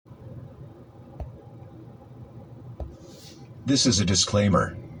This is a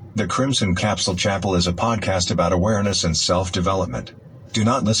disclaimer. The Crimson Capsule Chapel is a podcast about awareness and self-development. Do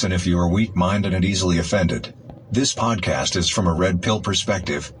not listen if you are weak-minded and easily offended. This podcast is from a red pill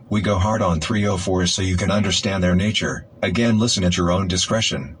perspective. We go hard on 304s so you can understand their nature. Again, listen at your own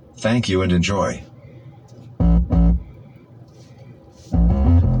discretion. Thank you and enjoy.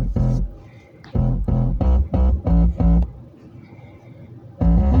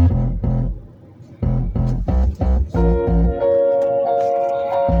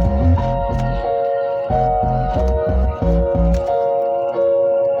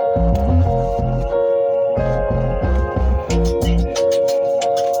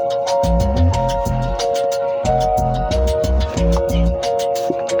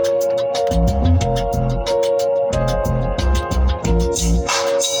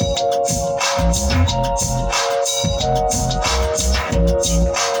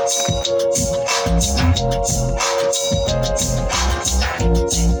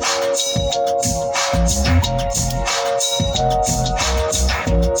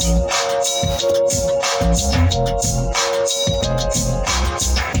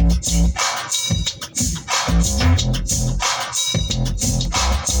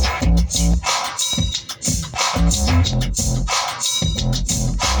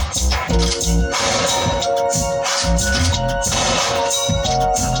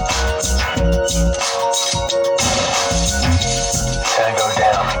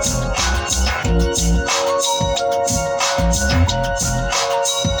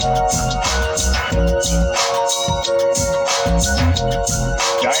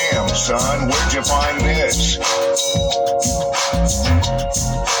 Damn, son, where'd you find this?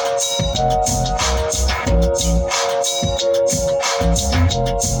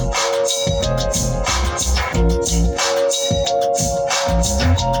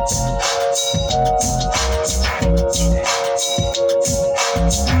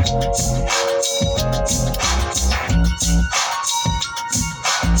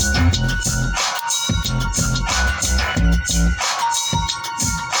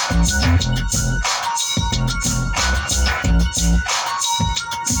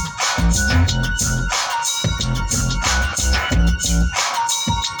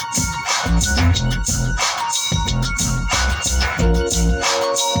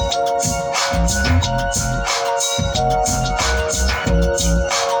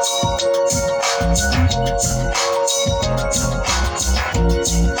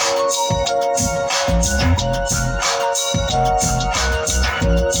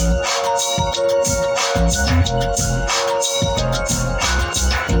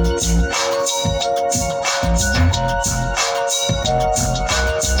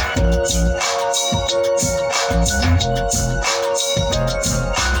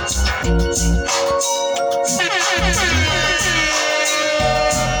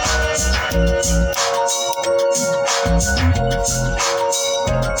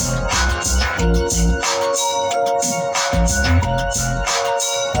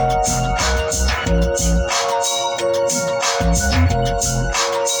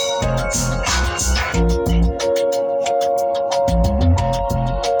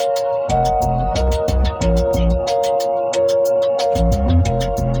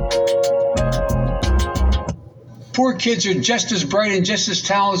 Poor kids are just as bright and just as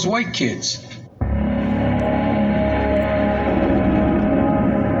talented as white kids.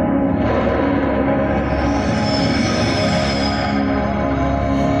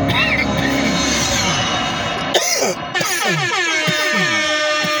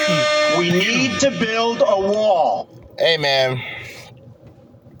 We need to build a wall. Hey, man.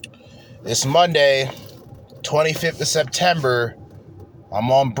 It's Monday, 25th of September. I'm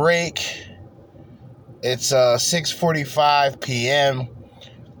on break. It's 6:45 p.m.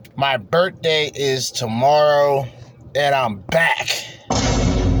 My birthday is tomorrow, and I'm back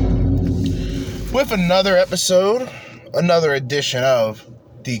with another episode, another edition of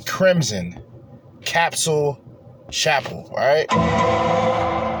the Crimson Capsule Chapel, all right?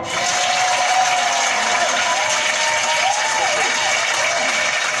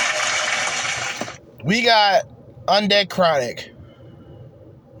 We got Undead Chronic.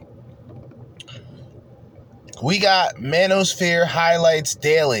 We got Manosphere Highlights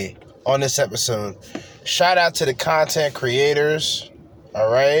Daily on this episode. Shout out to the content creators.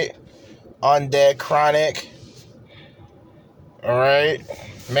 All right. Undead Chronic. All right.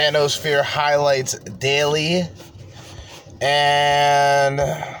 Manosphere Highlights Daily. And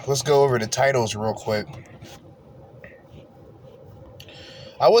let's go over the titles real quick.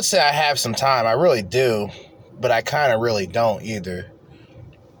 I would say I have some time. I really do. But I kind of really don't either.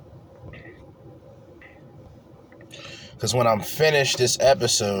 Because when I'm finished this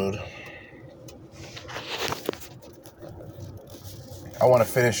episode, I want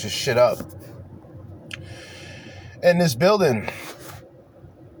to finish this shit up in this building,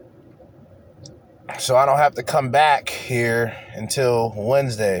 so I don't have to come back here until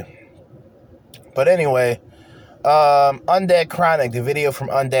Wednesday. But anyway, Undead Chronic, the video from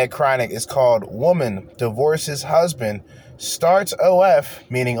Undead Chronic is called Woman Divorces Husband, Starts OF,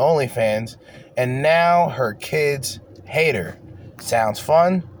 meaning OnlyFans, and now her kids hate her. Sounds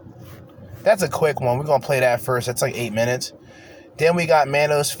fun? That's a quick one. We're going to play that first. That's like 8 minutes. Then we got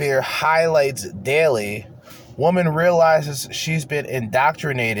Manosphere Highlights Daily. Woman realizes she's been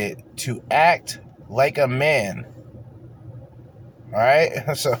indoctrinated to act like a man. All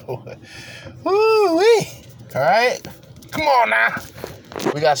right? So, woo-wee. All right? Come on now.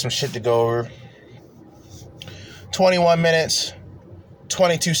 We got some shit to go over. 21 minutes,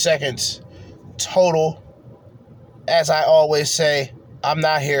 22 seconds total. As I always say, I'm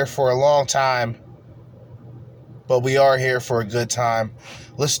not here for a long time, but we are here for a good time.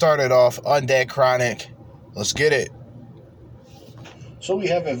 Let's start it off. Undead Chronic. Let's get it. So we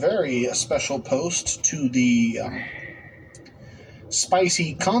have a very special post to the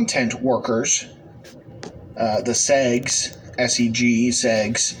spicy content workers, the SEGs, S-E-G,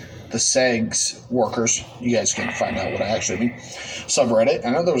 SEGs, the SEGs workers. You guys can find out what I actually mean. Subreddit. I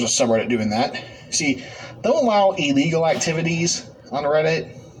know there was a subreddit doing that. See, they'll allow illegal activities on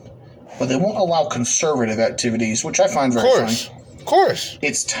Reddit, but they won't allow conservative activities, which I find very funny. Of course.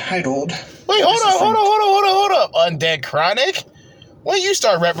 It's titled... Wait, hold up. Undead Chronic? When you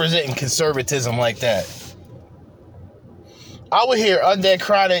start representing conservatism like that? I would hear Undead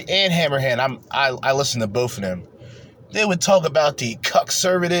Chronic and Hammerhand. I listen to both of them. They would talk about the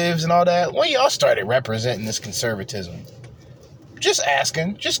conservatives and all that. When y'all started representing this conservatism? Just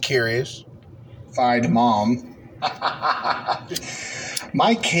asking. Just curious. Fied mom.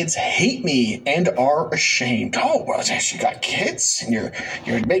 My kids hate me and are ashamed. Oh, well, you got kids and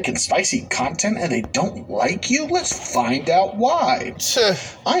you're making spicy content and they don't like you? Let's find out why.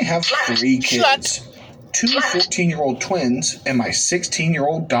 I have 3 kids. 2 14-year-old twins and my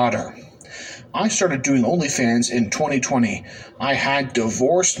 16-year-old daughter. I started doing OnlyFans in 2020. I had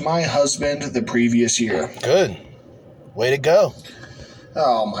divorced my husband the previous year. Good. Way to go.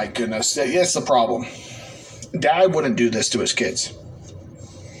 Oh, my goodness. That's the problem. Dad wouldn't do this to his kids.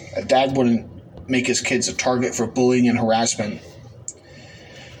 Dad wouldn't make his kids a target for bullying and harassment.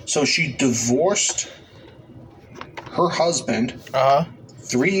 So she divorced her husband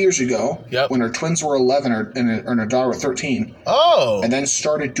 3 years ago when her twins were 11 and her daughter was 13. Oh. And then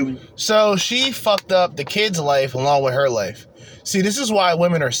started doing... So she fucked up the kid's life along with her life. See, this is why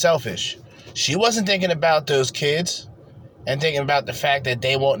women are selfish. She wasn't thinking about those kids and thinking about the fact that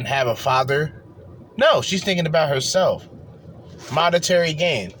they won't have a father. No, she's thinking about herself. Monetary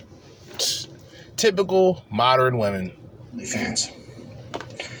gain. Typical modern women. OnlyFans.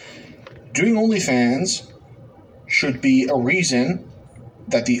 Doing OnlyFans should be a reason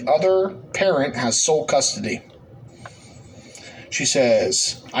that the other parent has sole custody. She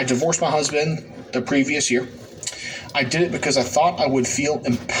says, I divorced my husband the previous year. I did it because I thought I would feel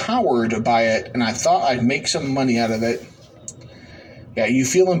empowered by it, and I thought I'd make some money out of it. Yeah, you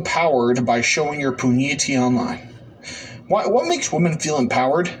feel empowered by showing your puniti online. What makes women feel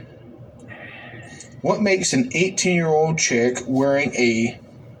empowered? What makes an 18-year-old chick wearing a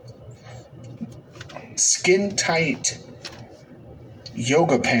skin-tight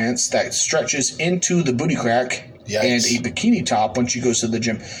yoga pants that stretches into the booty crack and a bikini top when she goes to the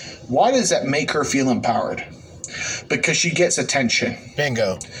gym? Why does that make her feel empowered? Because she gets attention.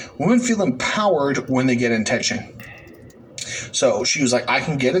 Bingo. Women feel empowered when they get attention. So she was like, I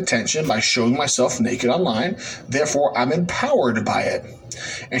can get attention by showing myself naked online. Therefore, I'm empowered by it.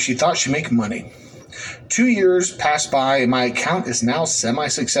 And she thought she'd make money. 2 years passed by and my account is now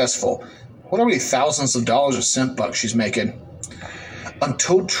semi-successful. What are many thousands of dollars of simp bucks she's making?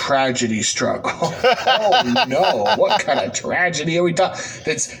 Until tragedy struck. Oh no, what kind of tragedy are we talking?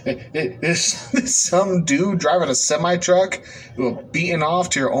 It's some dude driving a semi-truck beating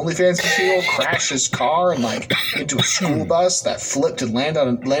off to your OnlyFans material, crashed his car and into a school bus that flipped and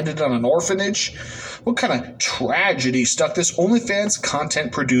landed on an orphanage? What kind of tragedy stuck this OnlyFans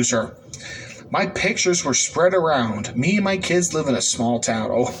content producer? My pictures were spread around. Me and my kids live in a small town.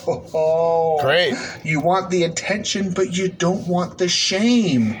 Oh, great. You want the attention, but you don't want the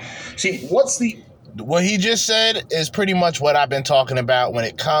shame. See, what he just said is pretty much what I've been talking about when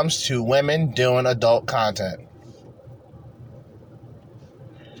it comes to women doing adult content.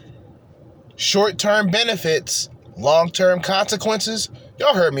 Short-term benefits, long-term consequences.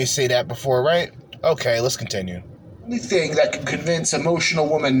 Y'all heard me say that before, right? Okay, let's continue. thing that can convince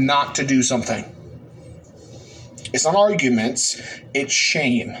emotional women not to do something. It's not arguments, it's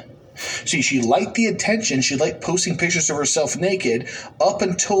shame. See, she liked the attention, she liked posting pictures of herself naked up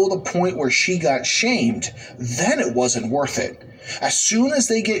until the point where she got shamed. Then it wasn't worth it. As soon as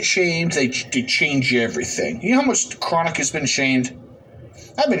they get shamed, they change everything. You know how much Chronic has been shamed?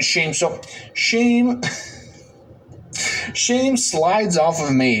 I've been shamed, so shame slides off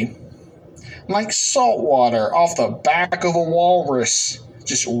of me like salt water off the back of a walrus.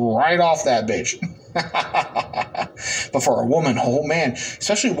 Just right off that bitch. But for a woman, oh man,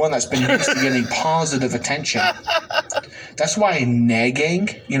 especially one that's been used to getting positive attention. That's why nagging,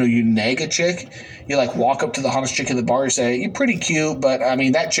 you nag a chick, you like walk up to the hottest chick in the bar and say, you're pretty cute, but I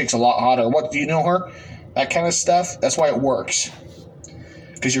mean, that chick's a lot hotter. What, do you know her? That kind of stuff. That's why it works.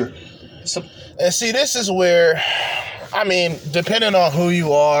 Because and see, this is where, I mean, depending on who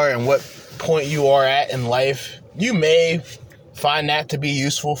you are and what point you are at in life, you may find that to be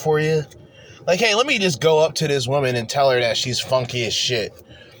useful for you. Like, hey, let me just go up to this woman and tell her that she's funky as shit,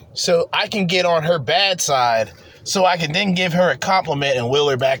 so I can get on her bad side, so I can then give her a compliment and wheel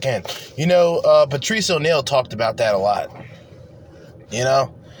her back in. Patrice O'Neal talked about that a lot.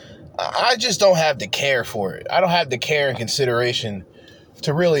 I just don't have the care for it. I don't have the care and consideration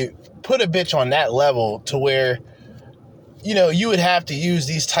to really put a bitch on that level to where, you would have to use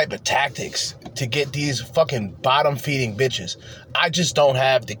these type of tactics to get these fucking bottom-feeding bitches. I just don't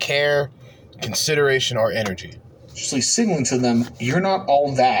have the care, consideration, or energy. Just like signaling to them, you're not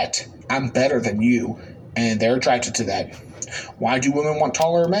all that. I'm better than you. And they're attracted to that. Why do women want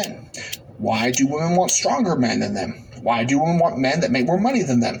taller men? Why do women want stronger men than them? Why do women want men that make more money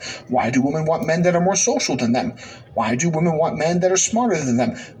than them? Why do women want men that are more social than them? Why do women want men that are smarter than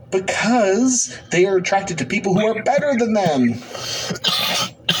them? Because they are attracted to people who are better than them.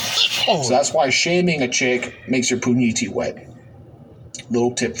 So that's why shaming a chick makes her puniti wet.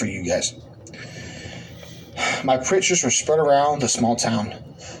 Little tip for you guys. My pictures were spread around the small town.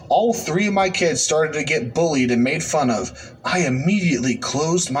 All 3 of my kids started to get bullied and made fun of. I immediately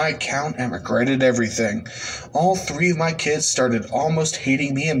closed my account and regretted everything. All 3 of my kids started almost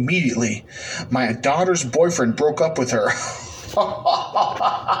hating me immediately. My daughter's boyfriend broke up with her. Oh,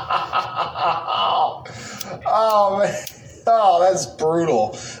 man. Oh, that's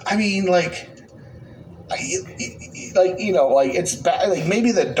brutal. I mean, it's bad. Like,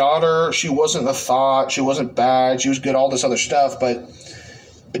 maybe the daughter, she wasn't a thought, she wasn't bad, she was good, all this other stuff, but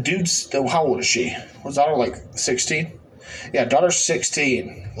the dude's, how old is she? Was daughter 16? Yeah, daughter's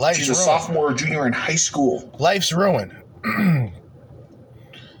 16. She's a sophomore or junior in high school. Life's ruined. I'm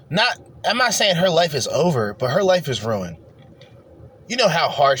not saying her life is over, but her life is ruined. You know how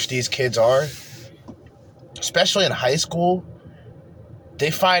harsh these kids are? Especially in high school.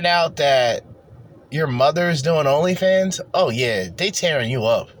 They find out that your mother is doing OnlyFans. Oh yeah, they tearing you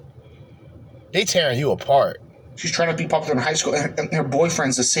up. They tearing you apart. She's trying to be popular in high school, and her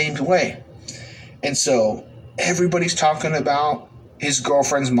boyfriend's the same way. And so everybody's talking about his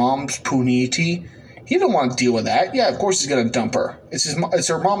girlfriend's mom's puniti. He didn't want to deal with that. Yeah, of course he's going to dump her. It's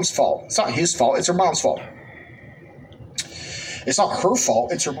her mom's fault. It's not his fault. It's her mom's fault. It's not her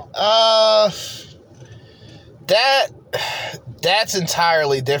fault. It's her mom. That's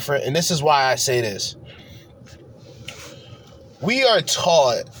entirely different, and this is why I say this. We are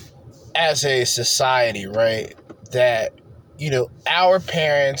taught as a society, right, that, our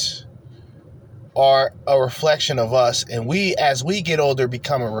parents are a reflection of us, and we, as we get older,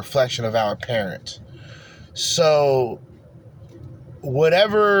 become a reflection of our parents. So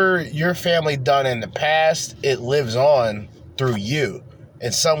whatever your family done in the past, it lives on through you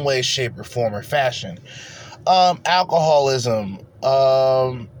in some way, shape, or form or fashion. Alcoholism,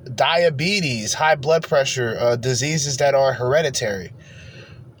 diabetes, high blood pressure, diseases that are hereditary.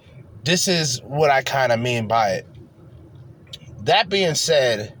 This is what I kind of mean by it. That being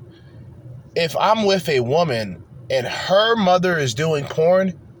said, if I'm with a woman and her mother is doing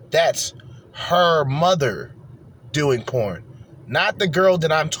porn, that's her mother doing porn. Not the girl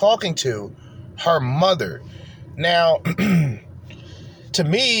that I'm talking to, her mother. Now, to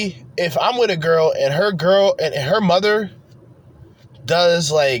me, if I'm with a girl and her mother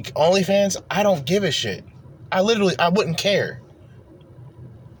does OnlyFans, I don't give a shit. I wouldn't care.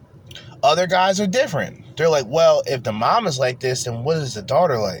 Other guys are different. They're like, well, if the mom is like this, then what is the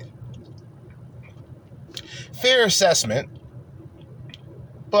daughter like? Fair assessment,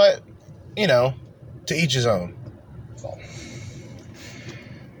 but, to each his own.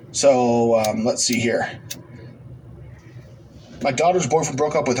 So, let's see here. My daughter's boyfriend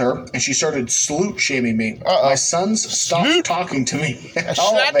broke up with her, and she started salute shaming me. Uh-oh. My sons stopped talking to me.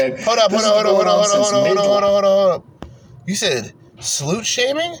 Hold up. You said slut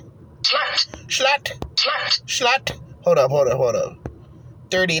shaming? Slut. Slut. Hold up.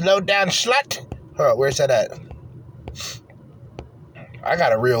 Dirty, low down slut. Hold up, where's that at? I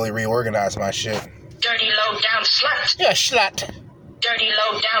gotta really reorganize my shit. Dirty low down slut. Yeah, slut. Dirty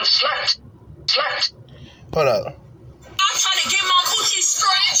low down slut. Slut. Hold up. I'm trying to get my coochie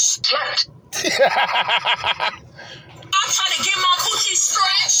scratched. Slut. I'm trying to get my coochie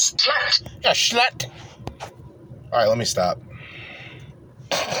scratched. Slut. Yeah, slut. Alright, let me stop.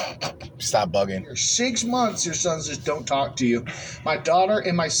 Stop bugging. For 6 months, your sons just don't talk to you. My daughter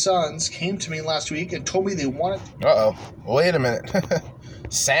and my sons came to me last week and told me they wanted... Uh-oh. Wait a minute.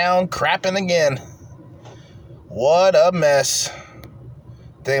 Sound crapping again. What a mess.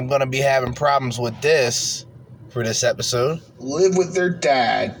 Think I'm going to be having problems with this for this episode. live with their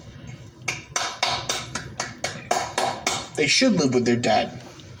dad. They should live with their dad.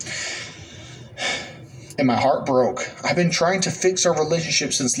 And my heart broke. I've been trying to fix our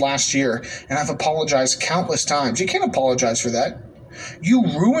relationship since last year, and I've apologized countless times. You can't apologize for that. You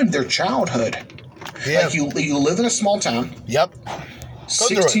ruined their childhood. Yeah. Like you live in a small town. Yep.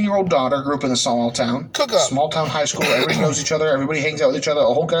 16-year-old daughter grew up in a small town. Cook up. Small town high school. Everybody knows each other. Everybody hangs out with each other. A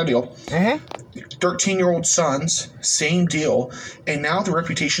whole kind of deal. Mm-hmm. 13-year-old sons, same deal. And now the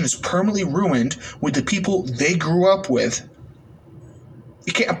reputation is permanently ruined with the people they grew up with.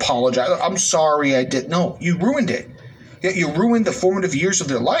 You can't apologize. I'm sorry I did. No, you ruined it. You ruined the formative years of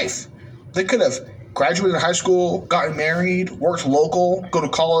their life. They could have graduated high school, gotten married, worked local, go to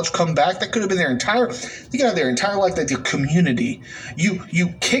college, come back. That could have been their entire, they could have their entire life, like their community.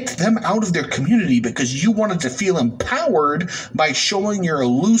 You kicked them out of their community because you wanted to feel empowered by showing your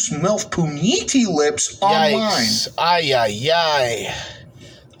loose MILF puniti lips online. Yikes. Ay, ay, ay.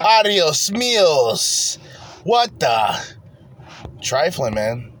 Adios meals. What the? Trifling,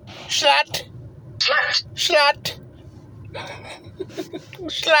 man. Slut. Slut. Slut.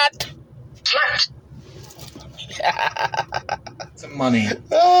 Slut. Slut. Some money.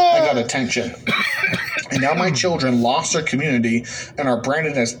 I got attention. And now my children lost their community and are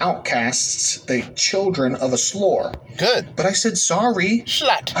branded as outcasts, the children of a slore. Good. But I said sorry.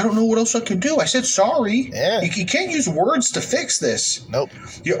 Slut. I don't know what else I could do. I said sorry. Yeah. You can't use words to fix this. Nope.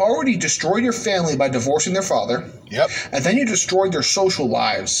 You already destroyed your family by divorcing their father. Yep. And then you destroyed their social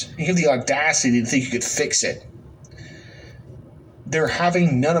lives. You have the audacity to think you could fix it. They're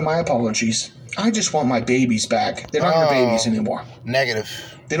having none of my apologies. I just want my babies back. They're not your babies anymore. Negative.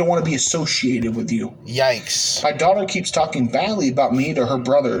 They don't want to be associated with you. Yikes. My daughter keeps talking badly about me to her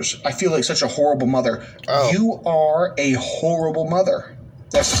brothers. I feel like such a horrible mother. Oh. You are a horrible mother.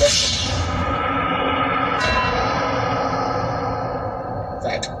 That's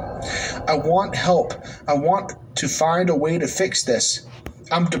fact. I want help. I want to find a way to fix this.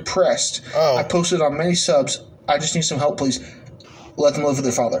 I'm depressed. Oh. I posted on many subs. I just need some help, please. Let them live with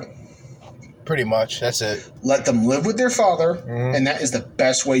their father. Pretty much. That's it. Let them live with their father, and that is the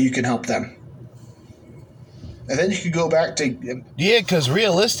best way you can help them. And then you could go back to... Yeah, because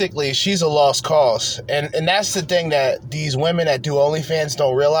realistically, she's a lost cause. And that's the thing that these women that do OnlyFans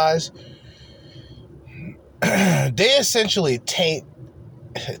don't realize. They essentially taint.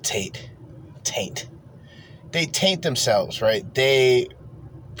 They taint themselves, right? They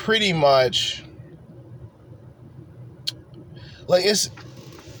pretty much... Like, it's...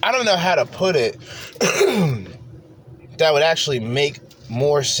 I don't know how to put it that would actually make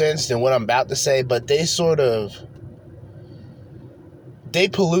more sense than what I'm about to say, but they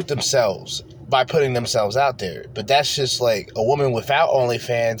pollute themselves by putting themselves out there. But that's just like a woman without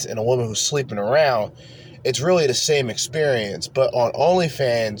OnlyFans and a woman who's sleeping around. It's really the same experience, but on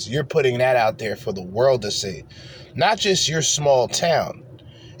OnlyFans, you're putting that out there for the world to see, not just your small town.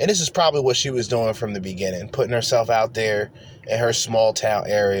 And this is probably what she was doing from the beginning, putting herself out there in her small town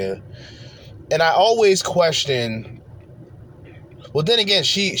area. And I always question, well, then again,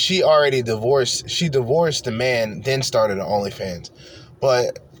 she already divorced. She divorced the man, then started an OnlyFans.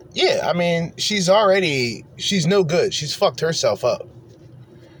 But yeah, I mean, she's no good. She's fucked herself up.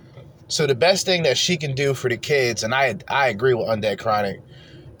 So the best thing that she can do for the kids, and I agree with Undead Chronic,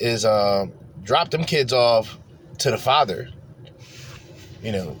 is drop them kids off to the father.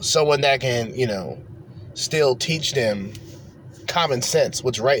 You know, someone that can, still teach them common sense,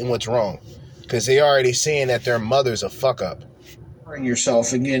 what's right and what's wrong. Because they already seeing that their mother's a fuck up.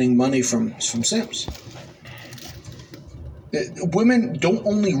 Yourself and getting money from simps. Women don't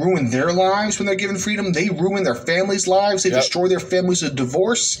only ruin their lives when they're given freedom, they ruin their families' lives. They destroy their families with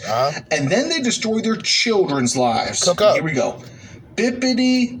divorce. And then they destroy their children's lives. Cook up. Here we go.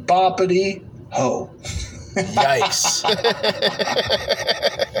 Bippity boppity ho. Yikes.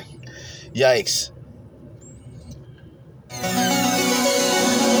 Yikes.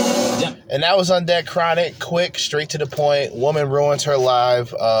 And that was Undead Chronic. Quick, straight to the point. Woman ruins her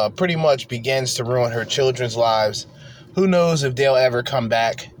life. Pretty much begins to ruin her children's lives. Who knows if they'll ever come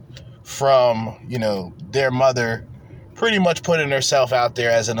back from, their mother pretty much putting herself out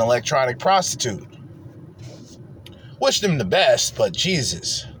there as an electronic prostitute. Wish them the best, but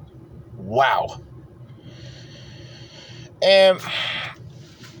Jesus. Wow. And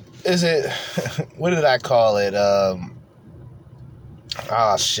is it, what did I call it?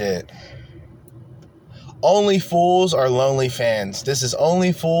 Shit. OnlyFools or LonelyFans. This is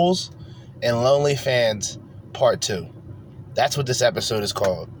OnlyFools and LonelyFans Part 2. That's what this episode is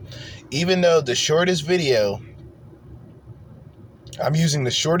called. Even though the shortest video, I'm using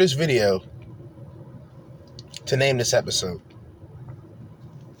the shortest video to name this episode.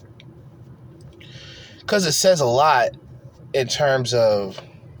 Because it says a lot in terms of,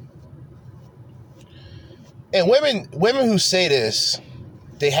 and women who say this,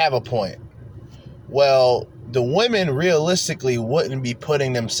 they have a point. Well, the women realistically wouldn't be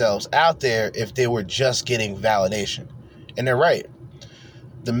putting themselves out there if they were just getting validation. And they're right.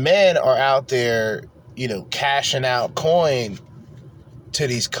 The men are out there, cashing out coin to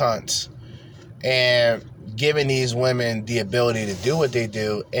these cunts and giving these women the ability to do what they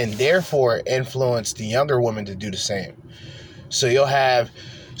do, and therefore influence the younger women to do the same. So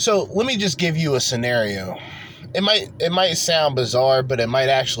let me just give you a scenario. It might sound bizarre, but it might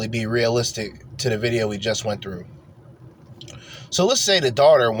actually be realistic to the video we just went through. So let's say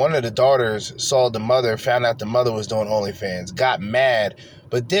one of the daughters saw the mother, found out the mother was doing OnlyFans, got mad,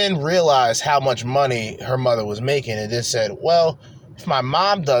 but then realized how much money her mother was making, and then said, well, if my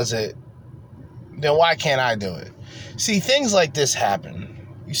mom does it, then why can't I do it? See, things like this happen.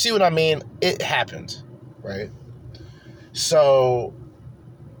 You see what I mean? It happens, right? So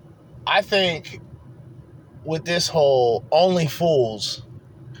I think with this whole OnlyFools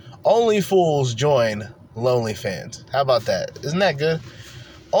join LonelyFans. How about that? Isn't that good?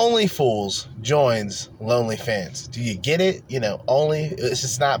 OnlyFools joins LonelyFans. Do you get it? It's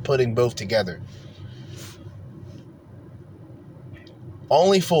just not putting both together.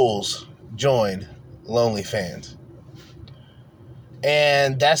 OnlyFools join LonelyFans.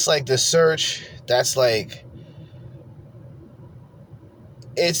 And that's like the search. That's like,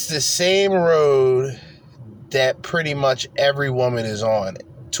 it's the same road that pretty much every woman is on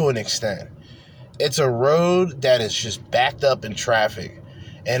to an extent. It's a road that is just backed up in traffic,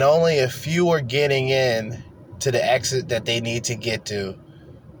 and only a few are getting in to the exit that they need to get to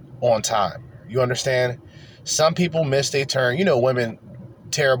on time. You understand? Some people miss their turn. Women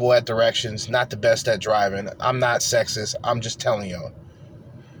terrible at directions, not the best at driving. I'm not sexist. I'm just telling y'all.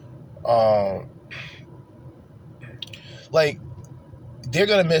 They're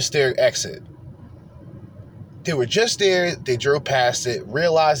gonna miss their exit. They were just there, they drove past it,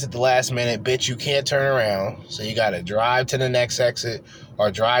 realized at the last minute, bitch, you can't turn around, so you gotta drive to the next exit or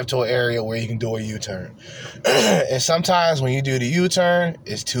drive to an area where you can do a U-turn. And sometimes when you do the U-turn,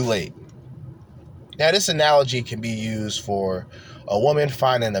 it's too late. Now, this analogy can be used for a woman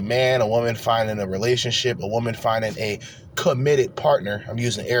finding a man, a woman finding a relationship, a woman finding a committed partner. I'm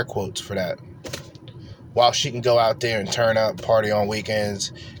using air quotes for that. While she can go out there and turn up, party on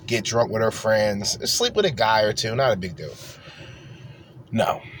weekends, get drunk with her friends, sleep with a guy or two, not a big deal.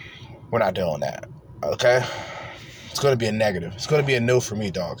 No, we're not doing that, okay? It's going to be a negative. It's going to be a no for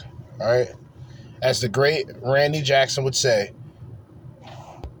me, dog, all right? As the great Randy Jackson would say,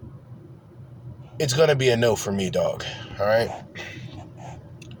 it's going to be a no for me, dog, all right?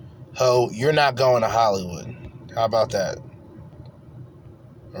 Ho, you're not going to Hollywood. How about that?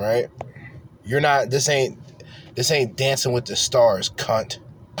 All right? You're not, this ain't Dancing with the Stars, cunt.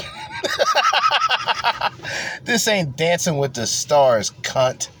 This ain't Dancing with the Stars,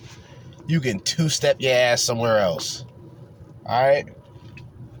 cunt. You can two-step your ass somewhere else. Alright?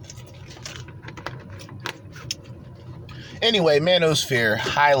 Anyway, Manosphere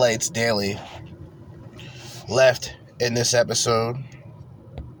highlights daily left in this episode.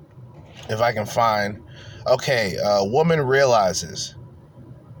 If I can find. Okay, a woman realizes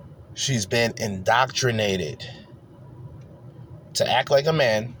she's been indoctrinated to act like a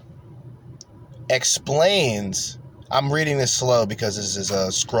man, explains, I'm reading this slow because this is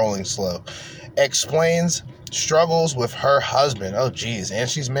scrolling slow, explains struggles with her husband. Oh, geez, and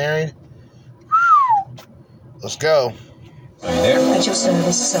she's married? Let's go. Are you there? At your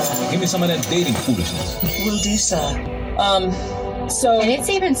service, sir. Give me some of that dating foolishness. Will do, sir. And it's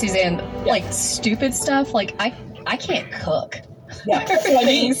even, Suzanne, stupid stuff. I can't cook. Yeah.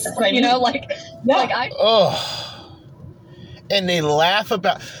 Things, Oh. And they laugh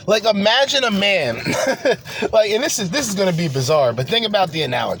about, imagine a man, and this is going to be bizarre, but think about the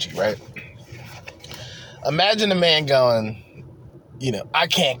analogy, right? Imagine a man going, you know, I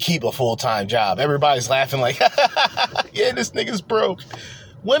can't keep a full-time job. Everybody's laughing like, yeah, this nigga's broke.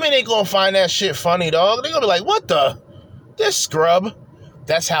 Women ain't gonna find that shit funny, dog. They're gonna be like, what the? This scrub.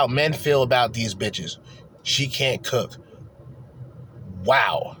 That's how men feel about these bitches. She can't cook.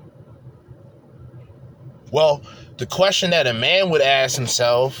 Wow. Well, the question that a man would ask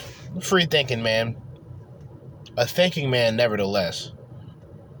himself, free thinking man, a thinking man nevertheless,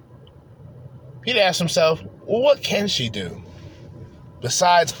 he'd ask himself, well, what can she do?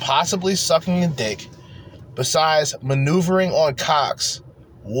 Besides possibly sucking a dick, besides maneuvering on cocks,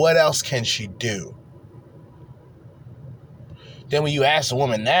 what else can she do? Then when you ask a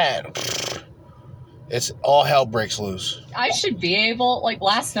woman that, it's all hell breaks loose. I should be able, like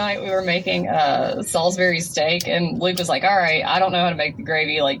last night we were making Salisbury steak and Luke was like, all right, I don't know how to make the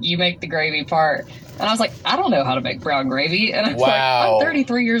gravy. Like, you make the gravy part. And I was like, I don't know how to make brown gravy. And I was like, I'm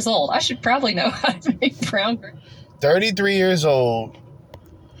 33 years old. I should probably know how to make brown gravy. 33 years old.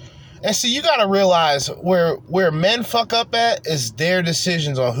 And see, you got to realize where men fuck up at is their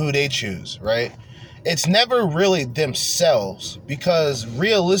decisions on who they choose, right? It's never really themselves, because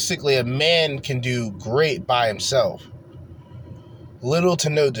realistically a man can do great by himself. Little to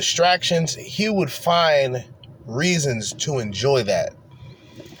no distractions. He would find reasons to enjoy that.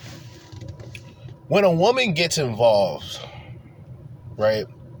 When a woman gets involved, right?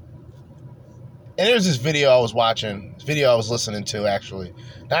 And there's this video I was watching, this video I was listening to actually.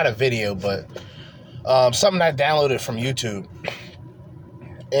 Not a video, but something I downloaded from YouTube.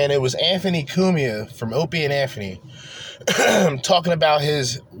 And it was Anthony Cumia from Opie and Anthony talking about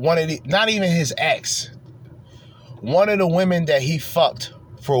not even his ex, one of the women that he fucked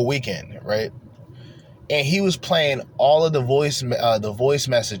for a weekend, right? And he was playing all of the voice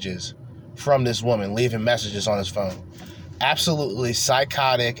messages from this woman, leaving messages on his phone. Absolutely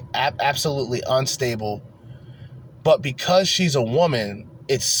psychotic, absolutely unstable. But because she's a woman,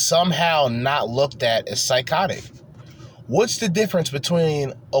 it's somehow not looked at as psychotic. What's the difference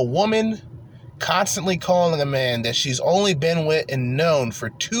between a woman constantly calling a man that she's only been with and known for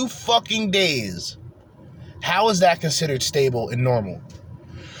 2 fucking days? How is that considered stable and normal?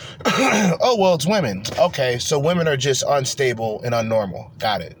 Oh, well, it's women. Okay, so women are just unstable and unnormal.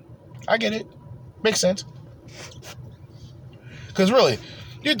 Got it. I get it. Makes sense. Because really,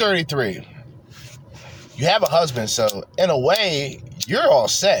 you're 33. You have a husband, so in a way, you're all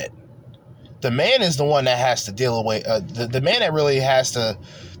set. The man is the one that has to deal with the man's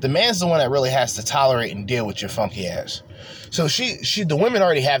the one that really has to tolerate and deal with your funky ass. So the women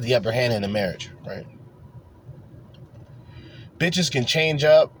already have the upper hand in the marriage, right? Bitches can change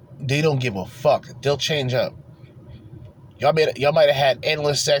up. They don't give a fuck. They'll change up. Y'all might have had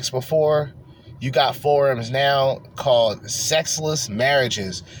endless sex before. You got forums now called sexless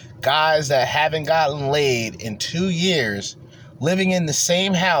marriages. Guys that haven't gotten laid in 2 years, living in the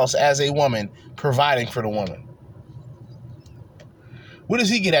same house as a woman, providing for the woman. What does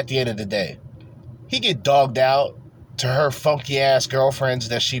he get at the end of the day? He get dogged out to her funky ass girlfriends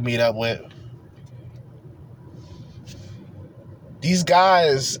that she meet up with. These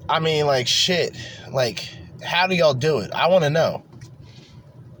guys, I mean, like, shit. Like, how do y'all do it? I want to know.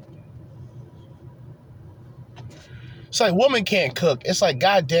 It's like, woman can't cook. It's like,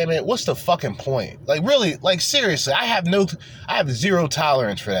 God damn it, what's the fucking point? Like, really, like, seriously, I have zero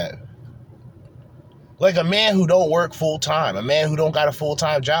tolerance for that. Like, a man who don't work full time, a man who don't got a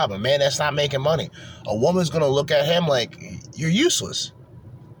full-time job, a man that's not making money, a woman's gonna look at him like, you're useless.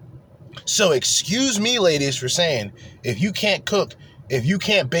 So excuse me, ladies, for saying, if you can't cook, if you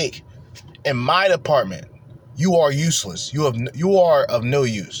can't bake, in my department, you are useless. You are of no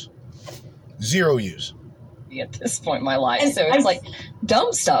use. Zero use. At this point in my life. So it's like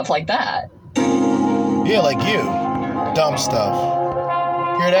dumb stuff like that. Yeah, like you. Dumb stuff.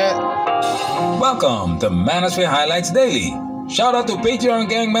 Hear that? Welcome to Manosphere Highlights Daily. Shout out to Patreon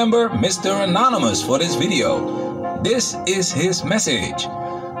gang member Mr. Anonymous for this video. This is his message.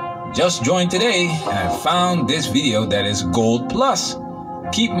 Just joined today and found this video that is gold plus.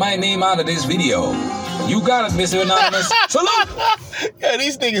 Keep my name out of this video. You got it, Mr. Anonymous. Salute! Yeah,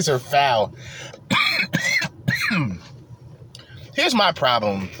 these niggas are foul. Here's my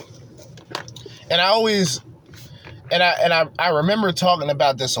problem. And I remember talking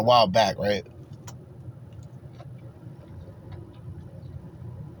about this a while back, right?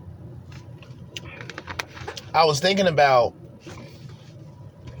 I was thinking about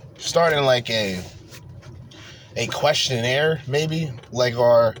starting like a questionnaire, maybe, like,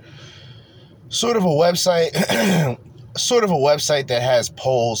 or sort of a website that has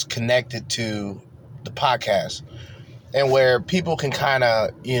polls connected to the podcast. and where people can kind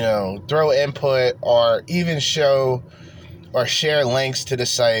of, throw input or even show or share links to the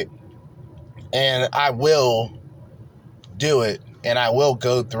site. And I will do it, and I will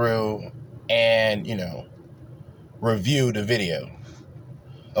go through and, review the video.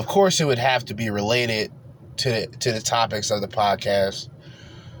 Of course, it would have to be related to the topics of the podcast,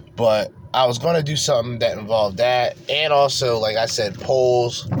 but I was going to do something that involved that, and also, like I said,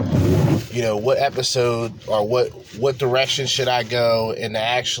 polls. What episode or what direction should I go, and to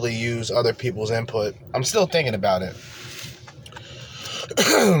actually use other people's input. I'm still thinking about it.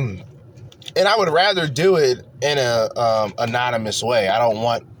 And I would rather do it in a anonymous way. I don't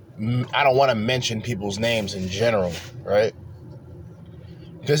want to mention people's names in general, right?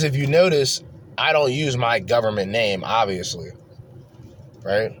 Because if you notice, I don't use my government name, obviously,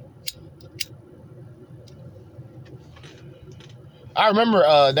 right? I remember,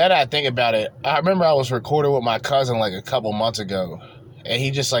 that I think about it, I remember I was recording with my cousin like a couple months ago, and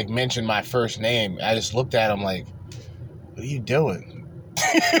he just like mentioned my first name. I just looked at him like, what are you doing?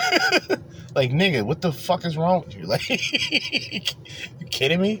 Like, nigga, what the fuck is wrong with you? Like, you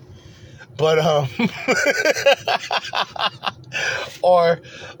kidding me? But, or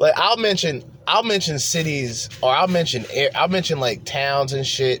like I'll mention cities, or I'll mention like towns and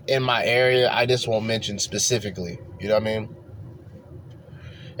shit in my area. I just won't mention specifically, you know what I mean?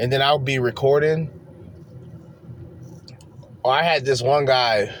 And then I'll be recording. Or I had this one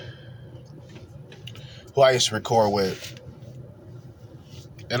guy who I used to record with,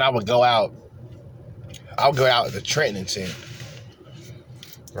 and I would go out. I'll go out to Trenton and see him,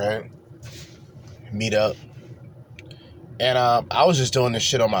 right? Meet up. And I was just doing this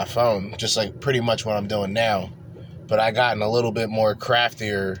shit on my phone, just like pretty much what I'm doing now. But I gotten a little bit more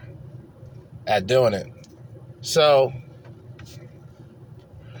craftier at doing it. So,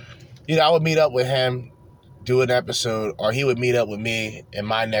 I would meet up with him, do an episode, or he would meet up with me in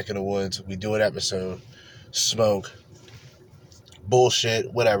my neck of the woods. We do an episode, smoke,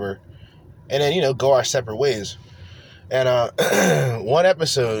 bullshit, whatever. And then, go our separate ways. And one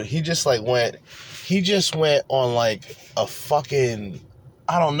episode, he just went on like a fucking,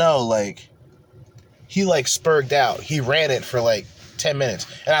 I don't know, like, he like spurred out. He ran it for like 10 minutes.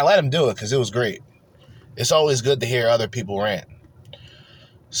 And I let him do it because it was great. It's always good to hear other people rant.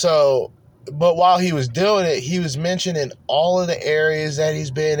 So, but while he was doing it, he was mentioning all of the areas that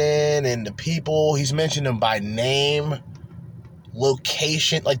he's been in and the people. He's mentioned them by name,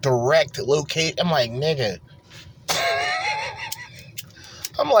 location, like direct location. I'm like, nigga.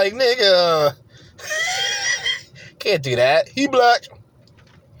 Can't do that. He black.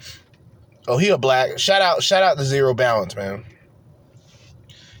 Oh, he a black. Shout out to Zero Balance, man.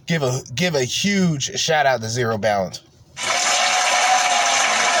 Give a huge shout out to Zero Balance.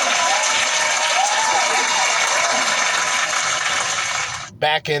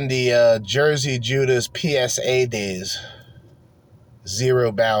 Back in the Jersey Judas PSA days,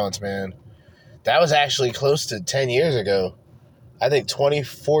 Zero Balance, man. That was actually close to 10 years ago. I think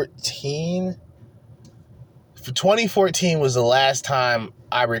 2014. 2014 was the last time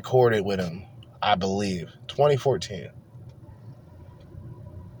I recorded with him, I believe. 2014.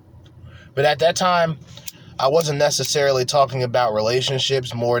 But at that time, I wasn't necessarily talking about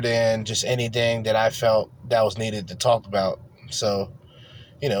relationships more than just anything that I felt that was needed to talk about. So,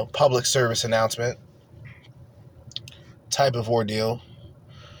 public service announcement type of ordeal.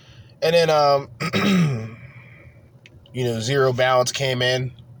 And then, Zero Balance came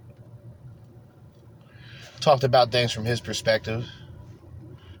in, talked about things from his perspective.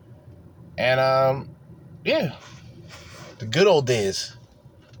 And, the good old days.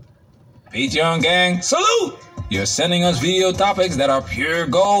 Patreon gang, salute! You're sending us video topics that are pure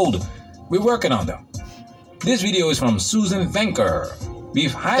gold. We're working on them. This video is from Susan Thinker.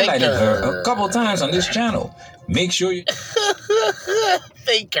 We've highlighted her a couple times on this channel. Make sure you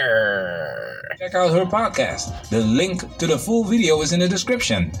Thinker. Check out her podcast. The link to the full video is in the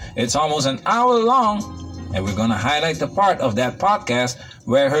description. It's almost an hour long, and we're gonna highlight the part of that podcast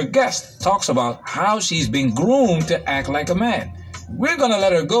where her guest talks about how she's been groomed to act like a man. We're gonna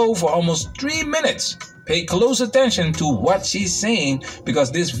let her go for almost 3 minutes. Pay close attention to what she's saying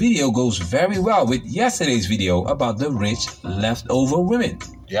because this video goes very well with yesterday's video about the rich leftover women.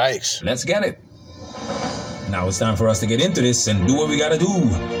 Yikes. Let's get it. Now it's time for us to get into this and do what we gotta do.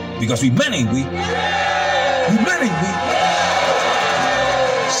 Because we many.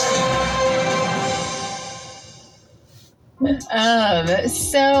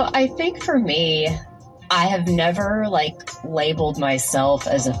 So I think for me, I have never labeled myself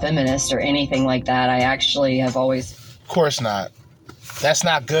as a feminist or anything like that. I actually have always. Of course not. That's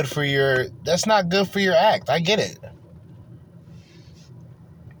not good for your act. I get it.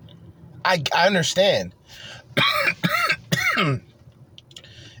 I understand. And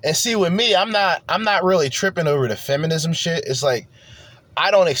see, with me, I'm not really tripping over the feminism shit. It's like,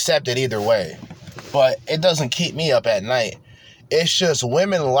 I don't accept it either way, but it doesn't keep me up at night. It's just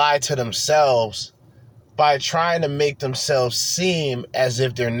women lie to themselves by trying to make themselves seem as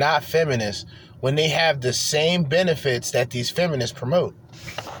if they're not feminists when they have the same benefits that these feminists promote.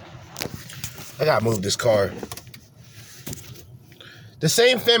 I gotta move this car. The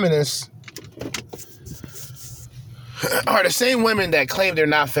same feminists are the same women that claim they're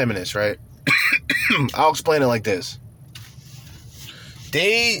not feminists, right? I'll explain it like this.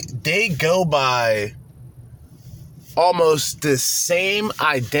 They go by almost the same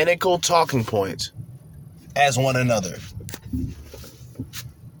identical talking points as one another.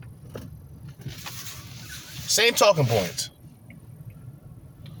 Same talking points.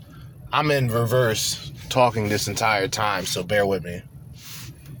 I'm in reverse talking this entire time, so bear with me.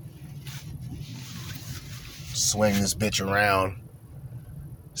 Swing this bitch around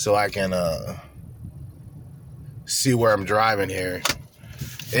so I can see where I'm driving here.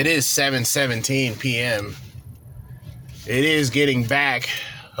 It is 7:17 p.m. It is getting back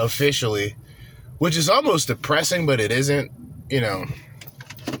officially, which is almost depressing, but it isn't. You know,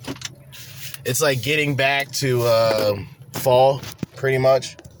 it's like getting back to fall, pretty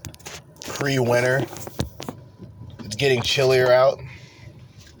much. Pre-winter. It's getting chillier out.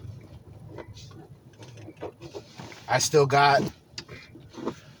 I still got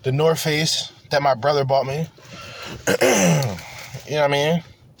the North Face that my brother bought me. You know what I mean?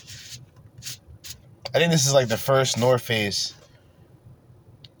 I think this is like the first North Face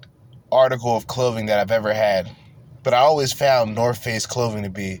article of clothing that I've ever had. But I always found North Face clothing to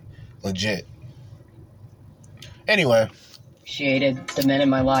be legit. Anyway. Appreciated the men in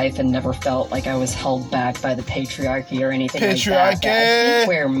my life and never felt like I was held back by the patriarchy or anything like that. I think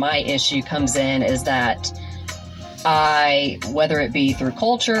where my issue comes in is that whether it be through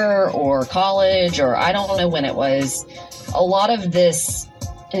culture or college or I don't know when it was, a lot of this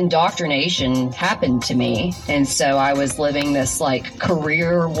indoctrination happened to me. And so I was living this like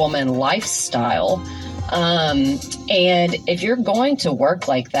career woman lifestyle. And if you're going to work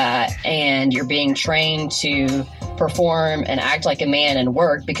like that and you're being trained to perform and act like a man and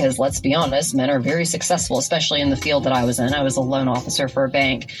work, because let's be honest, men are very successful, especially in the field that I was in. I was a loan officer for a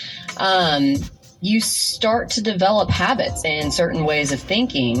bank. You start to develop habits and certain ways of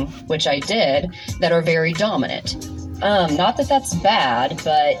thinking, which I did, that are very dominant. Not that that's bad,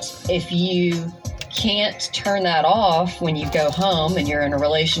 but if you can't turn that off when you go home and you're in a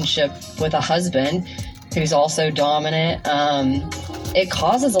relationship with a husband who's also dominant, it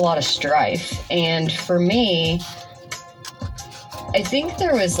causes a lot of strife. And for me, I think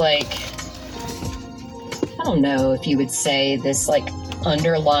there was like, I don't know if you would say this like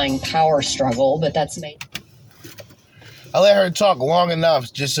underlying power struggle, but that's me. I let her talk long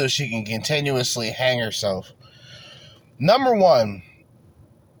enough just so she can continuously hang herself. Number one,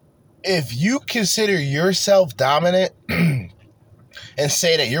 if you consider yourself dominant and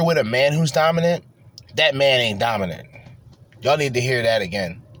say that you're with a man who's dominant, that man ain't dominant. Y'all need to hear that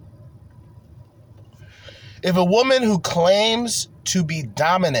again. If a woman who claims to be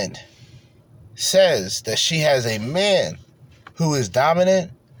dominant says that she has a man who is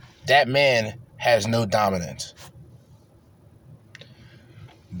dominant, that man has no dominance.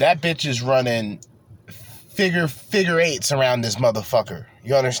 That bitch is running figure eights around this motherfucker.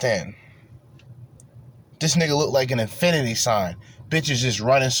 You understand? This nigga look like an infinity sign. Bitch is just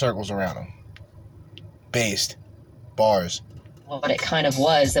running circles around him. Based. Bars. What it kind of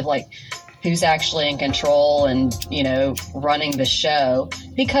was of like, who's actually in control and, you know, running the show,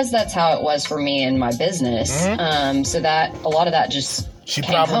 because that's how it was for me in my business. Mm-hmm. So that a lot of that just she's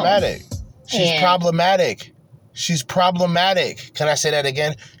problematic. She's problematic. She's problematic. Can I say that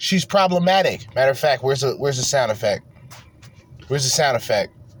again? She's problematic. Matter of fact, where's the sound effect? Where's the sound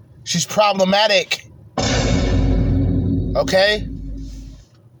effect? She's problematic. Okay?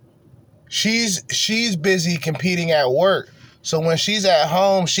 She's busy competing at work. So when she's at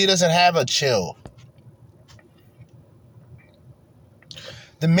home, she doesn't have a chill.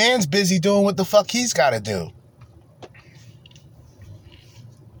 The man's busy doing what the fuck he's got to do.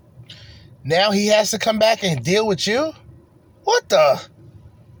 Now he has to come back and deal with you? What the?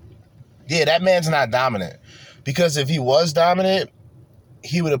 Yeah, that man's not dominant. Because if he was dominant,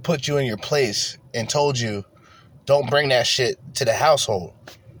 he would have put you in your place and told you, don't bring that shit to the household.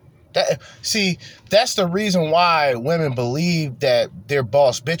 That's the reason why women believe that they're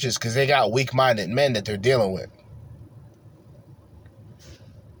boss bitches, because they got weak-minded men that they're dealing with.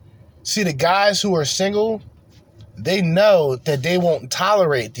 See, the guys who are single, they know that they won't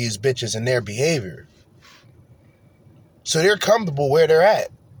tolerate these bitches and their behavior. So they're comfortable where they're at.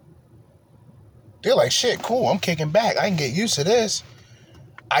 They're like, shit, cool, I'm kicking back. I can get used to this.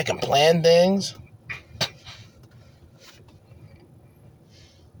 I can plan things.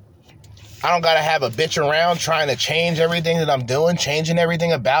 I don't got to have a bitch around trying to change everything that I'm doing, changing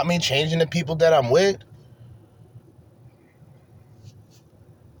everything about me, changing the people that I'm with.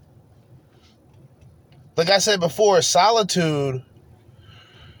 Like I said before, solitude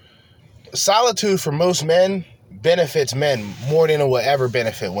for most men benefits men more than it will ever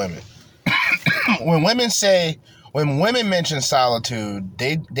benefit women. When women mention solitude,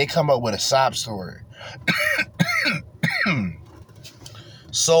 they come up with a sob story.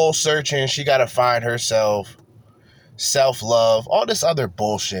 Soul searching, she got to find herself, self-love, all this other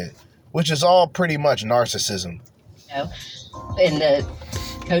bullshit, which is all pretty much narcissism. You know, in the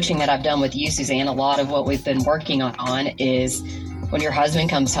coaching that I've done with you, Suzanne, a lot of what we've been working on is when your husband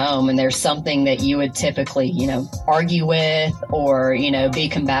comes home and there's something that you would typically, argue with or, be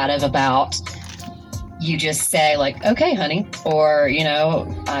combative about, you just say like, okay, honey, or,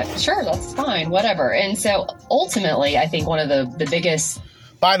 sure, that's fine, whatever. And so ultimately, I think one of the biggest...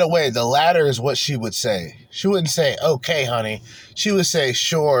 By the way, the latter is what she would say. She wouldn't say, okay, honey. She would say,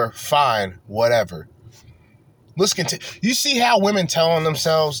 sure, fine, whatever. Let's continue. You see how women tell on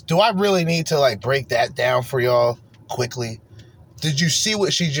themselves? Do I really need to break that down for y'all quickly? Did you see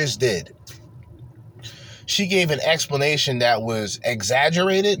what she just did? She gave an explanation that was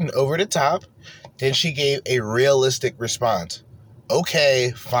exaggerated and over the top. Then she gave a realistic response.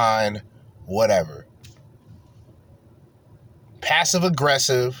 Okay, fine, whatever. Passive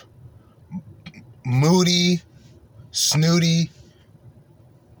aggressive, moody, snooty,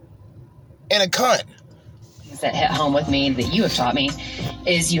 and a cunt. That hit home with me that you have taught me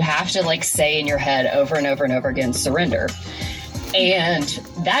is you have to say in your head over and over and over again, surrender. And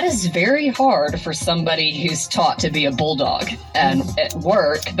that is very hard for somebody who's taught to be a bulldog and at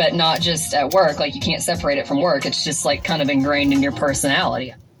work, but not just at work. You can't separate it from work. It's just kind of ingrained in your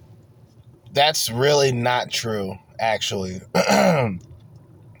personality. That's really not true, actually.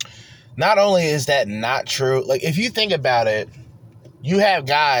 Not only is that not true, if you think about it, you have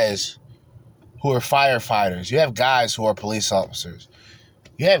guys who are firefighters. You have guys who are police officers.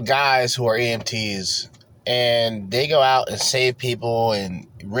 You have guys who are EMTs, and they go out and save people and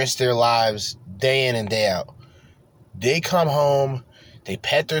risk their lives day in and day out. They come home, they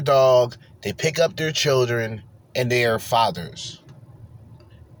pet their dog, they pick up their children, and they are fathers.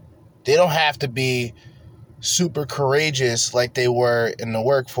 They don't have to be super courageous like they were in the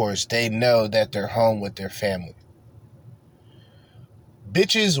workforce. They know that they're home with their family.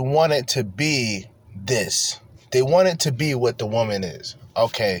 Bitches want it to be this. They want it to be what the woman is.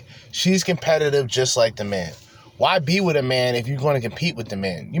 Okay, she's competitive just like the man. Why be with a man if you're going to compete with the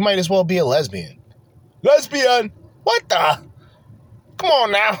man? You might as well be a lesbian. Lesbian? What the? Come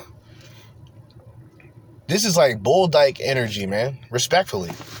on now. This is bull dyke energy, man.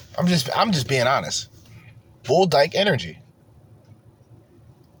 Respectfully. I'm just being honest. Bull dyke energy.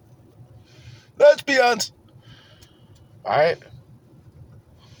 Lesbians. All right.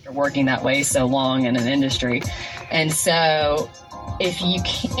 You're working that way so long in an industry. And so if you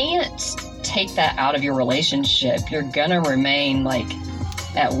can't take that out of your relationship, you're going to remain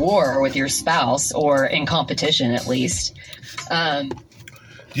at war with your spouse or in competition at least.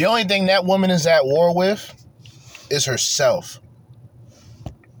 The only thing that woman is at war with is herself.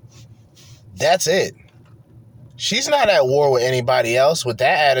 That's it. She's not at war with anybody else with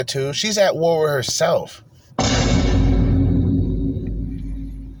that attitude. She's at war with herself.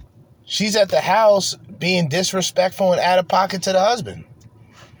 She's at the house being disrespectful and out of pocket to the husband.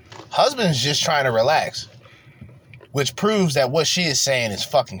 Husband's just trying to relax, which proves that what she is saying is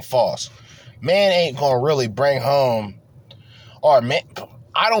fucking false. Man ain't gonna really bring home,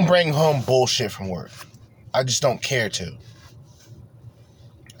 I don't bring home bullshit from work. I just don't care to.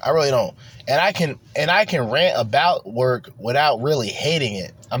 I really don't. And I can rant about work without really hating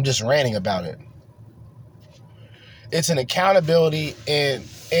it. I'm just ranting about it. It's an accountability and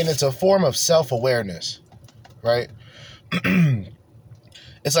it's a form of self-awareness, right?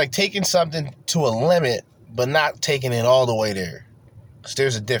 It's like taking something to a limit, but not taking it all the way there. Because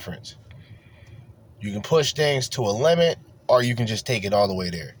there's a difference. You can push things to a limit, or you can just take it all the way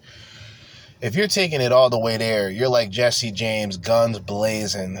there. If you're taking it all the way there, you're like Jesse James, guns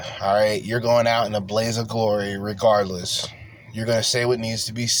blazing, all right? You're going out in a blaze of glory regardless. You're going to say what needs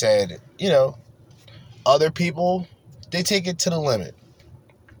to be said. Other people, they take it to the limit.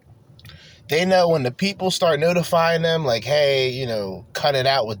 They know when the people start notifying them, hey, cut it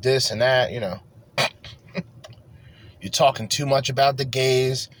out with this and that, You're talking too much about the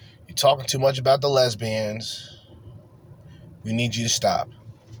gays. You're talking too much about the lesbians. We need you to stop.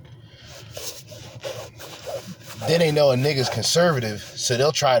 Then they know a nigga's conservative, so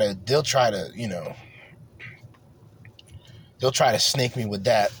they'll try to, they'll try to snake me with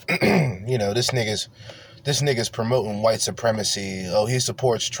that. This nigga's promoting white supremacy. Oh, he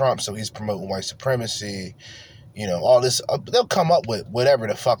supports Trump, so he's promoting white supremacy. All this. They'll come up with whatever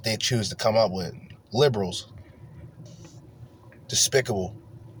the fuck they choose to come up with. Liberals. Despicable.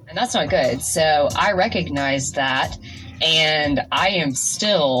 And that's not good. So I recognize that. And I am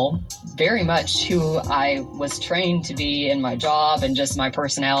still very much who I was trained to be in my job and just my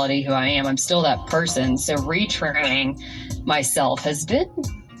personality, who I am. I'm still that person. So retraining myself has been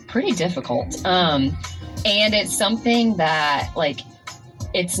pretty difficult. And it's something that,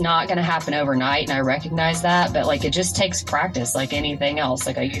 it's not going to happen overnight. And I recognize that. But, it just takes practice like anything else.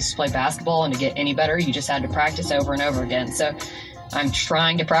 I used to play basketball, and to get any better, you just had to practice over and over again. So I'm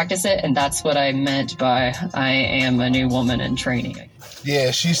trying to practice it, and that's what I meant by I am a new woman in training.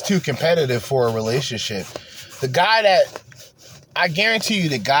 Yeah, she's too competitive for a relationship. I guarantee you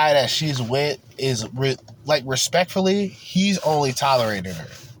the guy that she's with is, respectfully, he's only tolerating her.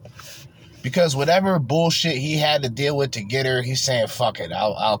 Because whatever bullshit he had to deal with to get her, he's saying, fuck it,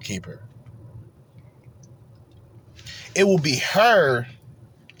 I'll keep her. It will be her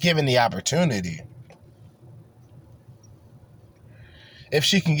given the opportunity. If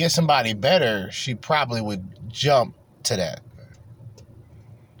she can get somebody better, she probably would jump to that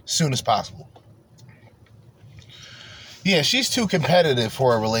as soon as possible. Yeah, she's too competitive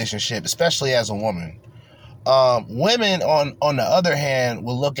for a relationship, especially as a woman. Women, on the other hand,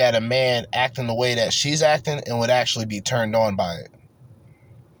 will look at a man acting the way that she's acting and would actually be turned on by it.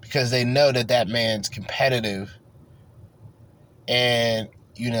 Because they know that man's competitive and,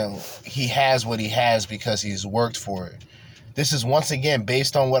 he has what he has because he's worked for it. This is once again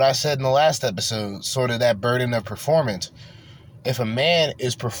based on what I said in the last episode, sort of that burden of performance. If a man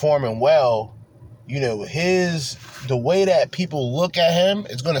is performing well, the way that people look at him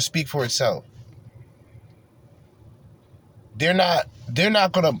is going to speak for itself. They're not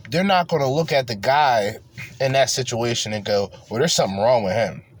gonna look at the guy in that situation and go, well, there's something wrong with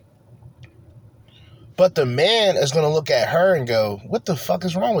him. But the man is gonna look at her and go, what the fuck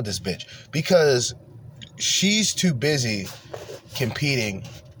is wrong with this bitch? Because she's too busy competing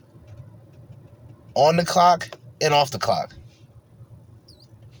on the clock and off the clock.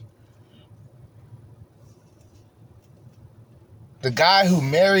 The guy who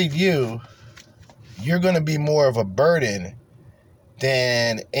married you, you're going to be more of a burden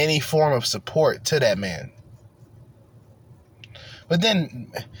than any form of support to that man. But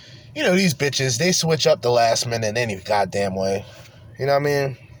then, these bitches, they switch up the last minute any goddamn way. You know what I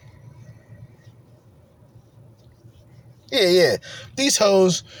mean? Yeah. These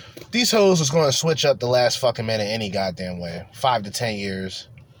hoes is going to switch up the last fucking minute any goddamn way. 5 to 10 years.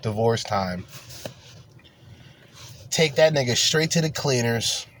 Divorce time. Take that nigga straight to the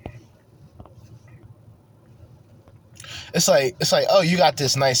cleaners. It's like, oh, you got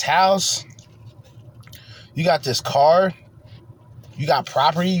this nice house. You got this car. You got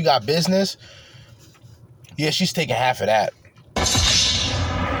property. You got business. Yeah, she's taking half of that.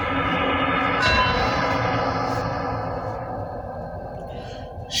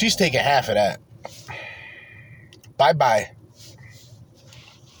 She's taking half of that. Bye-bye.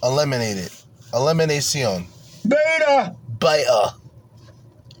 Eliminated. Eliminacion. Beta.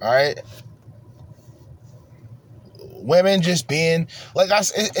 Alright? Women just being...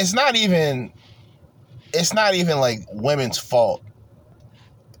 it's not even like women's fault.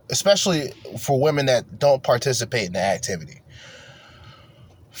 Especially for women that don't participate in the activity.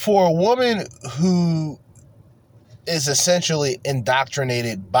 For a woman who is essentially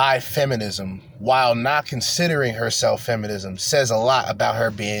indoctrinated by feminism while not considering herself feminism says a lot about her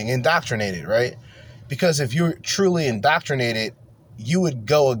being indoctrinated, right? Because if you're truly indoctrinated, you would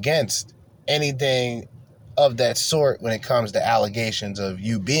go against anything of that sort when it comes to allegations of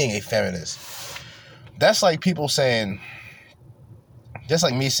you being a feminist. That's like people saying, just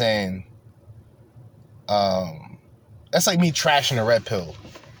like me saying, that's like me trashing the red pill,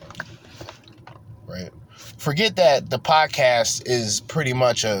 right? Forget that the podcast is pretty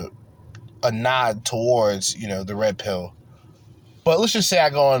much a nod towards, the red pill. But let's just say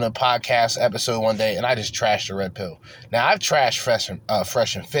I go on a podcast episode one day and I just trash the red pill. Now, I've trashed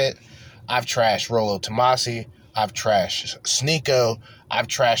Fresh and Fit. I've trashed Rolo Tomasi. I've trashed Sneeko. I've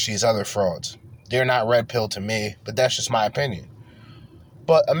trashed these other frauds. They're not red pill to me, but that's just my opinion.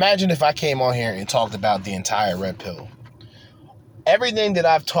 But imagine if I came on here and talked about the entire red pill. Everything that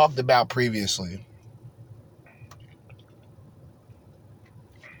I've talked about previously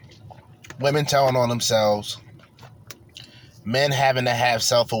women telling on themselves, men having to have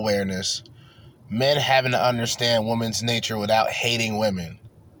self-awareness, men having to understand women's nature without hating women.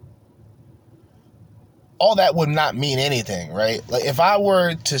 All that would not mean anything, right? Like, if I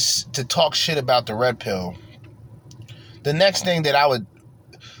were to talk shit about the red pill, the next thing that I would,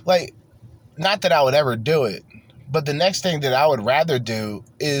 like, not that I would ever do it, but the next thing that I would rather do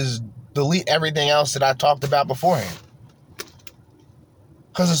is delete everything else that I talked about beforehand.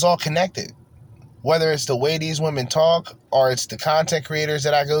 Because it's all connected. Whether it's the way these women talk or it's the content creators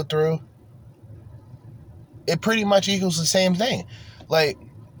that I go through, it pretty much equals the same thing. Like,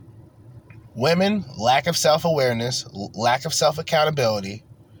 women, lack of self-awareness, lack of self-accountability,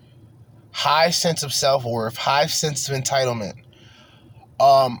 high sense of self-worth, high sense of entitlement.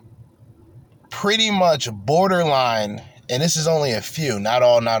 Pretty much borderline, and this is only a few, not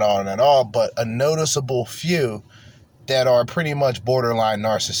all, but a noticeable few that are pretty much borderline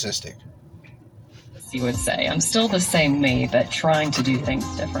narcissistic. You would say, I'm still the same me, but trying to do things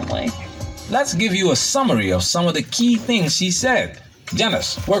differently. Let's give you a summary of some of the key things she said.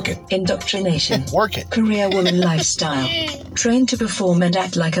 Janice, work it. Indoctrination. Work it. Career woman lifestyle. Trained to perform and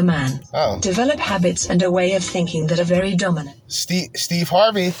act like a man. Oh. Develop habits and a way of thinking that are very dominant. Steve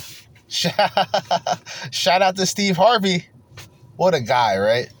Harvey. Shout out to Steve Harvey. What a guy,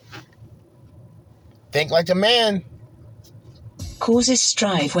 right? Think like a man. Causes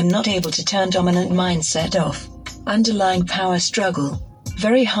strife when not able to turn dominant mindset off. Underlying power struggle.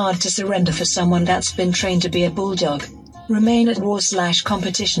 Very hard to surrender for someone that's been trained to be a bulldog. Remain at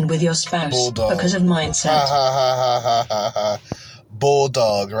war/competition with your spouse Bulldog. because of mindset.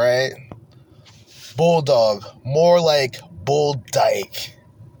 Bulldog, right? Bulldog. More like bull dyke.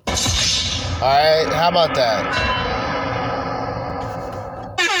 Alright, how about that?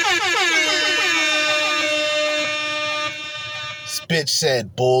 This bitch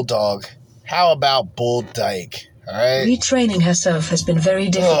said bulldog. How about bull dyke? Alright? Retraining herself has been very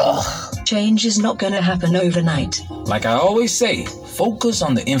difficult. Change is not going to happen overnight. Like I always say, focus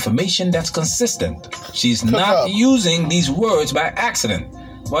on the information that's consistent. She's not using these words by accident.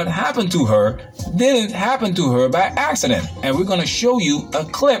 What happened to her didn't happen to her by accident. And we're going to show you a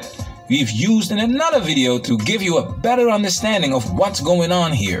clip we've used in another video to give you a better understanding of what's going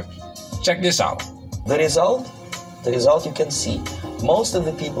on here. Check this out. The result you can see. Most of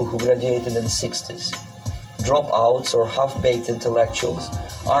the people who graduated in the 60s, dropouts or half-baked intellectuals,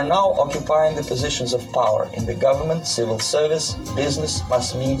 are now occupying the positions of power in the government, civil service, business,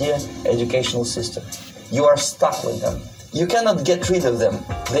 mass media, educational system. You are stuck with them. You cannot get rid of them.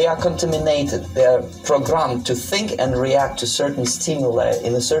 They are contaminated. They are programmed to think and react to certain stimuli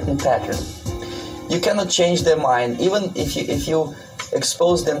in a certain pattern. You cannot change their mind, even if you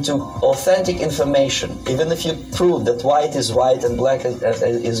expose them to authentic information, even if you prove that white is white and black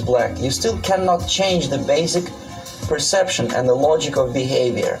is black. You still cannot change the basic perception and the logic of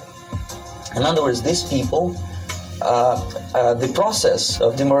behavior. In other words, these people, the process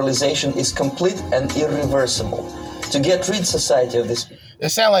of demoralization is complete and irreversible. To get rid society of this. It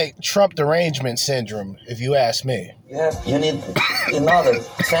sounds like Trump derangement syndrome, if you ask me. You need another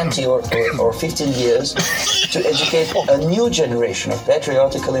 20 or 15 years to educate a new generation of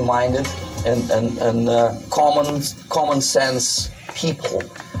patriotically minded and common sense people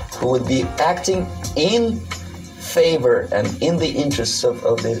who would be acting in favor and in the interests of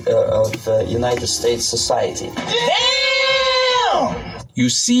the United States society. You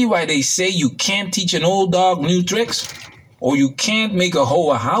see why they say you can't teach an old dog new tricks? Or you can't make a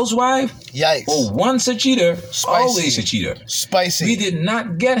hoe a housewife? Yikes. Or once a cheater, always a cheater. Spicy. We did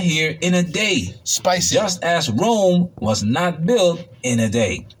not get here in a day. Spicy. Just as Rome was not built in a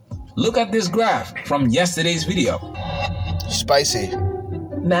day. Look at this graph from yesterday's video. Spicy.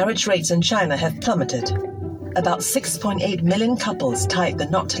 Marriage rates in China have plummeted. About 6.8 million couples tied the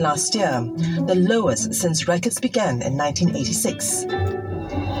knot last year, the lowest since records began in 1986.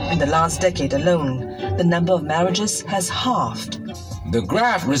 In the last decade alone, the number of marriages has halved. The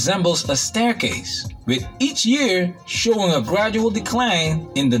graph resembles a staircase, with each year showing a gradual decline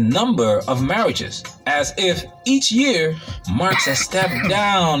in the number of marriages, as if each year marks a step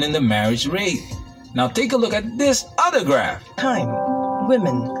down in the marriage rate. Now take a look at this other graph.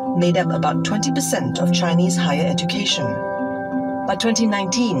 Women made up about 20% of Chinese higher education. By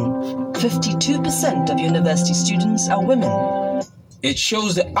 2019, 52% of university students are women. It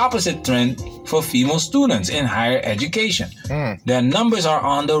shows the opposite trend for female students in higher education. Their numbers are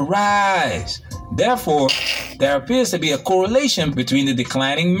on the rise. Therefore, there appears to be a correlation between the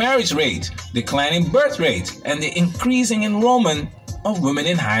declining marriage rate, declining birth rate, and the increasing enrollment of women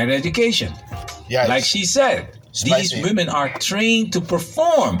in higher education. Yikes. Like she said, These women are trained to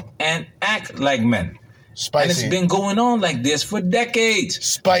perform and act like men. Spicy. And it's been going on like this for decades.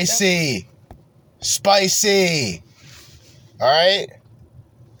 Spicy. All right?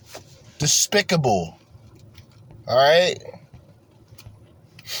 Despicable. All right?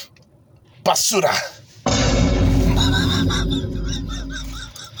 Basura.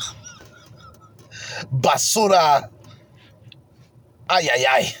 Basura. Ay, ay,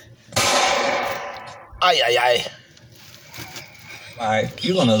 ay. Ay, ay, ay. All right,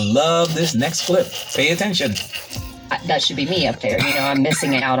 you're going to love this next clip. Pay attention. That should be me up there. You know, I'm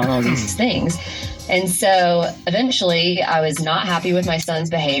missing out on all these things. And so eventually I was not happy with my son's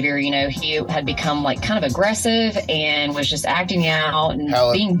behavior. You know, he had become like kind of aggressive and was just acting out and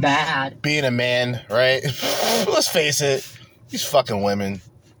being bad. Being a man, right? Let's face it. These fucking women.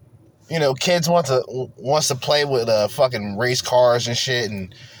 You know, kids wants to play with fucking race cars and shit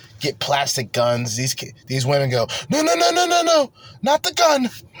and get plastic guns. These women go, no, not the gun.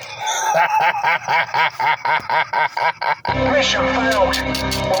 Mission failed.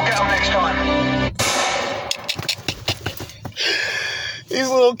 We'll get them next time. These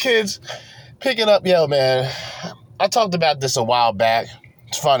little kids picking up, yo, man. I talked about this a while back.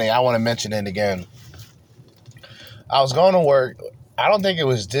 It's funny. I want to mention it again. I was going to work. I don't think it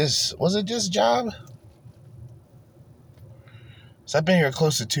was this. Was it this job? So I've been here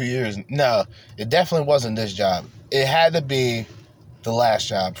close to 2 years. No, it definitely wasn't this job. It had to be the last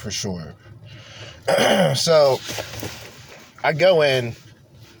job for sure. So I go in.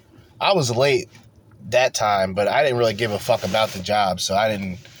 I was late that time, but I didn't really give a fuck about the job. So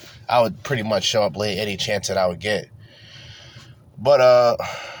I would pretty much show up late any chance that I would get. But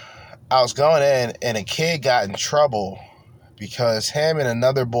I was going in and a kid got in trouble because him and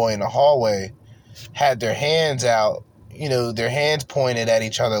another boy in the hallway had their hands out, you know, their hands pointed at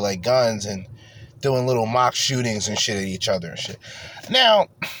each other like guns and doing little mock shootings and shit at each other and shit. Now,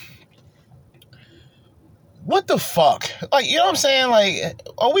 what the fuck? Like, you know what I'm saying? Like,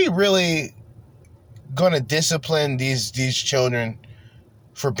 are we really gonna discipline these children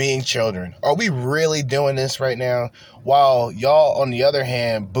for being children? Are we really doing this right now? While y'all, on the other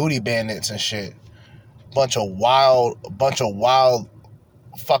hand, booty bandits and shit. Bunch of wild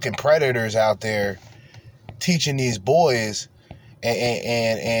fucking predators out there teaching these boys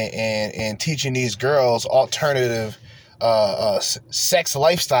and teaching these girls alternative sex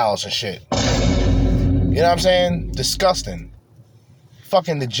lifestyles and shit. You know what I'm saying? Disgusting.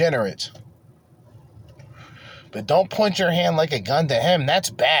 Fucking degenerate. But don't point your hand like a gun to him. That's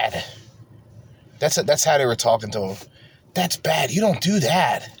bad. That's how they were talking to him. That's bad. You don't do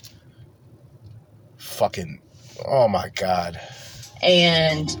that. Fucking, oh my God.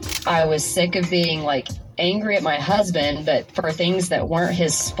 And I was sick of being like angry at my husband, but for things that weren't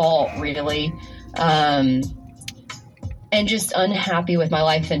his fault really. And just unhappy with my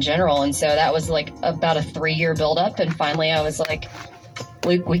life in general. And so that was like about a 3-year buildup. And finally I was like,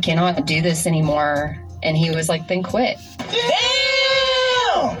 Luke, we cannot do this anymore. And he was like, then quit.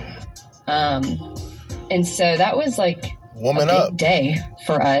 Damn! And so that was like woman a big up day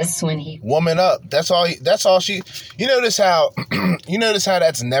for us when he woman up. That's all she, you notice how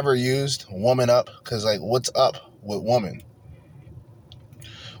that's never used, woman up, because like what's up with woman?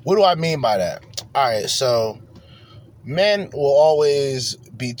 What do I mean by that? All right, so men will always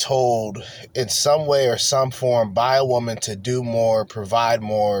be told in some way or some form by a woman to do more, provide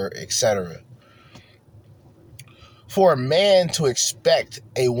more, etc. For a man to expect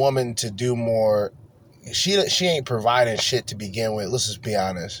a woman to do more, she ain't providing shit to begin with. Let's just be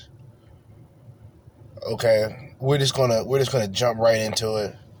honest. Okay, we're just gonna jump right into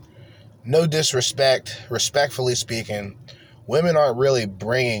it. No disrespect, respectfully speaking, women aren't really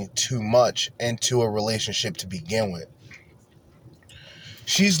bringing too much into a relationship to begin with.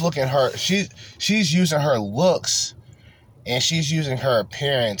 She's using her looks and she's using her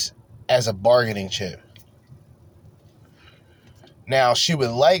appearance as a bargaining chip. Now, she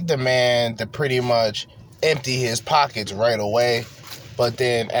would like the man to pretty much empty his pockets right away, but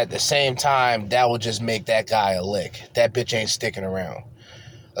then at the same time, that would just make that guy a lick. That bitch ain't sticking around,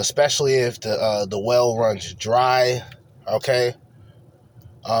 especially if the well runs dry. Okay,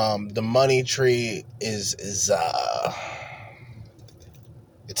 the money tree is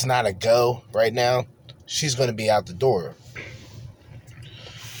it's not a go right now. She's going to be out the door.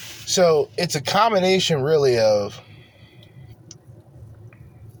 So it's a combination really of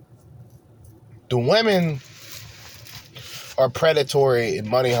the women are predatory and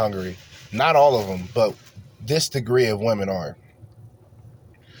money hungry. Not all of them, but this degree of women are.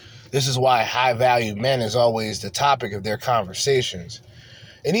 This is why high value men is always the topic of their conversations.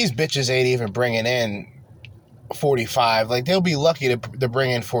 And these bitches ain't even bringing in 45. Like, they'll be lucky to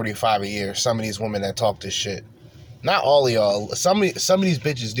bring in 45 a year. Some of these women that talk this shit. Not all of y'all. Some of these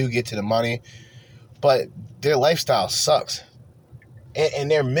bitches do get to the money, but their lifestyle sucks.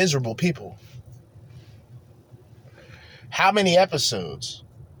 And they're miserable people. How many episodes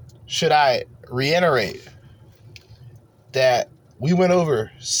should I reiterate that we went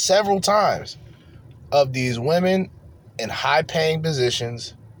over several times of these women in high-paying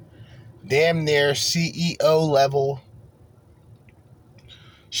positions, damn near CEO level.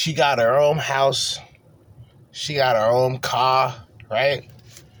 She got her own house. She got her own car, right?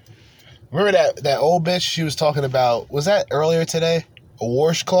 Remember that old bitch she was talking about? Was that earlier today? A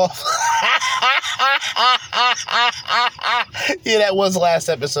washcloth? Yeah, that was the last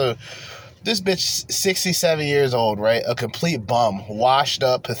episode. This bitch, 67 years old, right? A complete bum, washed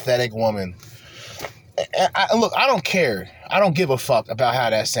up, pathetic woman. Look, I don't care. I don't give a fuck about how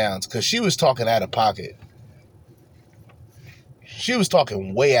that sounds, because she was talking out of pocket. She was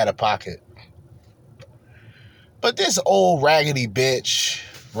talking way out of pocket. But this old raggedy bitch,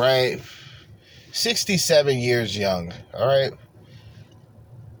 right? 67 years young, all right?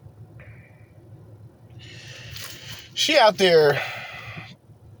 She out there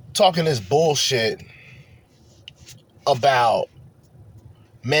talking this bullshit about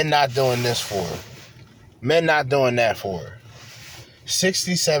men not doing this for her. Men not doing that for her.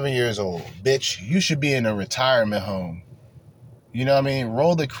 67 years old. Bitch, you should be in a retirement home. You know what I mean?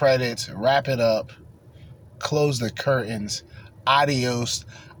 Roll the credits, wrap it up, close the curtains. Adios.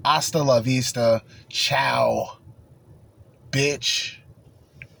 Hasta la vista. Ciao. Bitch.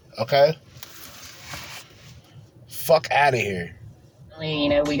 Okay? Fuck out of here. You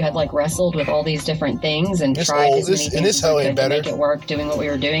know, we had like wrestled with all these different things and tried as many things as we could to make it work, doing what we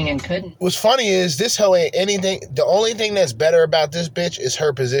were doing and couldn't. What's funny is this hoe ain't anything. The only thing that's better about this bitch is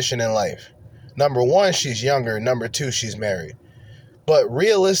her position in life. Number one, she's younger. Number two, she's married. But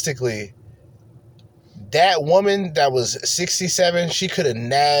realistically, that woman that was 67, she could have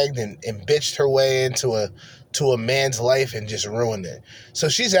nagged and bitched her way into a man's life and just ruined it. So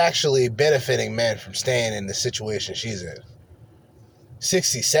she's actually benefiting men from staying in the situation she's in.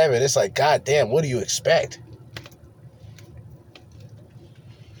 67, it's like, goddamn, what do you expect?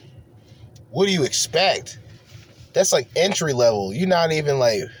 What do you expect? That's like entry level. You're not even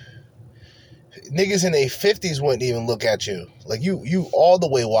like, niggas in their 50s wouldn't even look at you. Like, you all the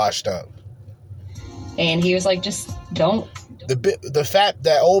way washed up. And he was like, just don't.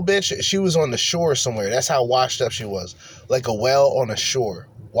 That old bitch, she was on the shore somewhere. That's how washed up she was. Like a whale on a shore.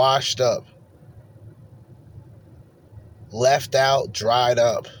 Washed up. Left out, dried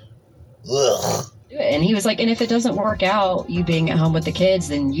up. Ugh. And he was like, and if it doesn't work out, you being at home with the kids,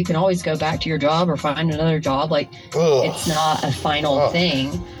 then you can always go back to your job or find another job. Like, it's not a final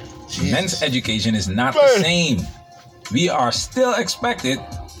thing. Jesus. Men's education is not the same. We are still expected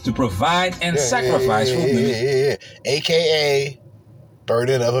to provide and sacrifice for women. AKA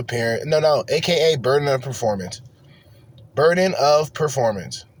burden of appearance. No. AKA burden of performance. Burden of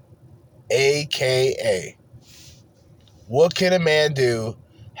performance. AKA. What can a man do?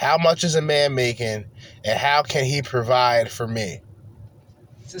 How much is a man making? And how can he provide for me?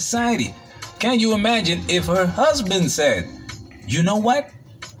 Society. Can you imagine if her husband said, you know what?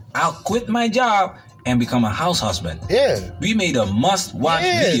 I'll quit my job and become a house husband. Yeah. We made a must-watch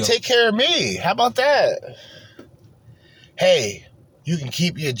video. Take care of me. How about that? Hey, you can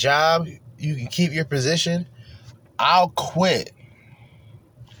keep your job. You can keep your position. I'll quit.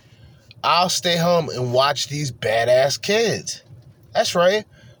 I'll stay home and watch these badass kids. That's right.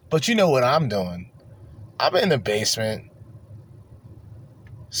 But you know what I'm doing? I'm in the basement,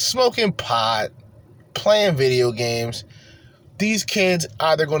 smoking pot, playing video games. These kids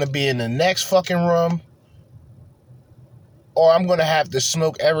either going to be in the next fucking room, or I'm going to have to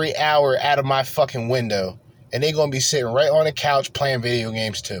smoke every hour out of my fucking window, and they're going to be sitting right on the couch playing video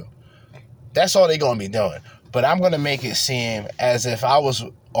games too. That's all they're going to be doing. But I'm going to make it seem as if I was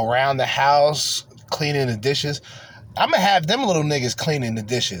around the house cleaning the dishes. I'm going to have them little niggas cleaning the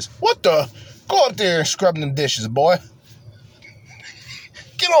dishes. What the? Go up there and scrub them dishes, boy.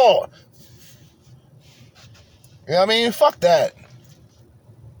 Get on. You know what I mean? Fuck that.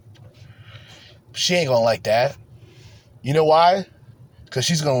 She ain't gonna like that. You know why? Because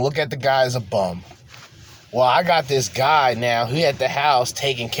she's gonna look at the guy as a bum. Well, I got this guy now who at the house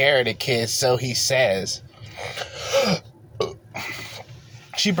taking care of the kids, so he says.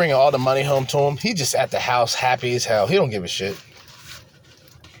 She bringing all the money home to him. He just at the house happy as hell. He don't give a shit.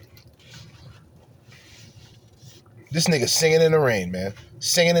 This nigga singing in the rain, man.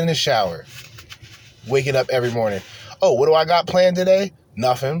 Singing in the shower. Waking up every morning. Oh, what do I got planned today?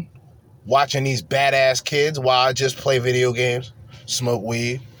 Nothing. watching these badass kids while I just play video games, smoke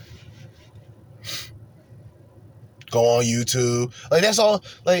weed, go on YouTube. Like that's all.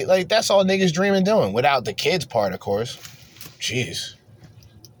 Like that's all niggas dreaming doing. Without the kids part, of course. Jeez,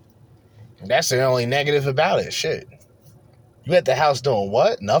 that's the only negative about it. Shit, you at the house doing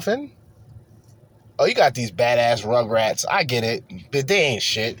what? Nothing. Oh, you got these badass Rugrats. I get it, but they ain't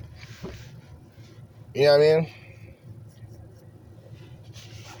shit. You know what I mean?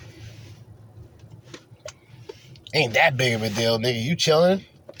 Ain't that big of a deal, nigga. You chilling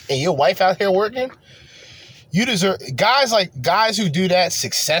and your wife out here working? You deserve guys who do that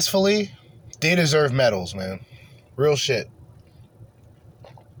successfully. They deserve medals, man. Real shit.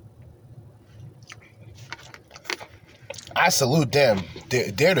 I salute them.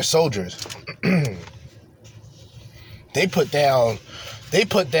 They're the soldiers. They put down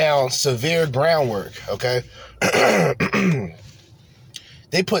severe groundwork, okay?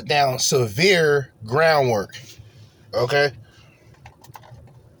 They put down severe groundwork, okay?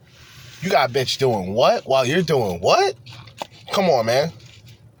 You got a bitch doing what while you're doing what? Come on, man.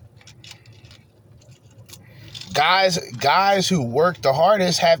 Guys who work the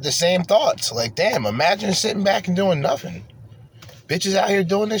hardest have the same thoughts. Like, damn, imagine sitting back and doing nothing. Bitches out here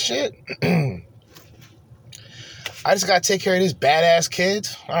doing this shit. I just gotta take care of these badass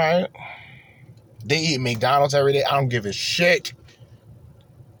kids. All right. They eat McDonald's every day. I don't give a shit.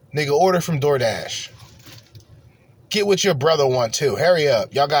 Nigga, order from DoorDash. Get what your brother want too. Hurry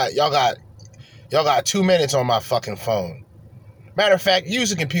up. Y'all got 2 minutes on my fucking phone. Matter of fact, use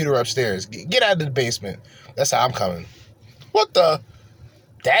the computer upstairs. Get out of the basement. That's how I'm coming. What the?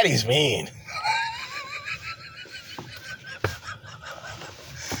 Daddy's mean.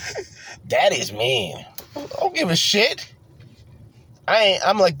 Daddy's mean. I don't give a shit.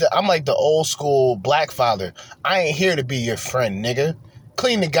 I'm like the old school black father. I ain't here to be your friend, nigga.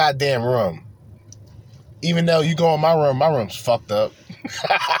 Clean the goddamn room. Even though you go in my room's fucked up.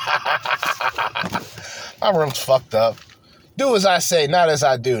 My room's fucked up. Do as I say, not as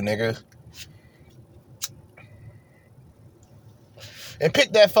I do, nigga. And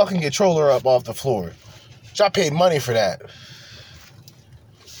pick that fucking controller up off the floor. I paid money for that.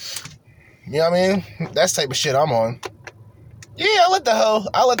 You know what I mean? That's the type of shit I'm on. Yeah, I let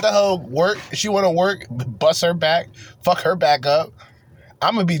the hoe work. If she want to work, bust her back, fuck her back up.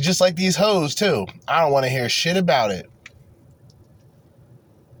 I'm going to be just like these hoes, too. I don't want to hear shit about it.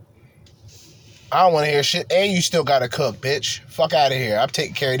 I don't want to hear shit. And you still got to cook, bitch. Fuck out of here. I'm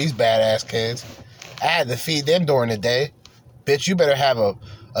taking care of these badass kids. I had to feed them during the day. Bitch, you better have a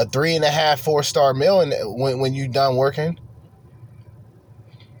 3.5, 4-star meal when you done working.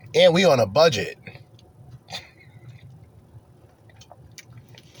 And we on a budget.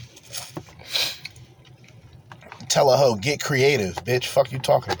 Tell a hoe, get creative, bitch. Fuck you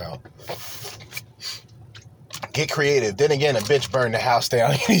talking about. Get creative. Then again, a bitch burned the house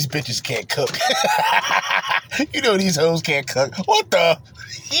down. These bitches can't cook. You know these hoes can't cook. What the?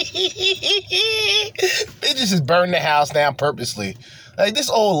 Bitches just burned the house down purposely. Like this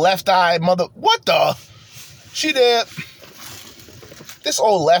old left eye mother. What the? She did. This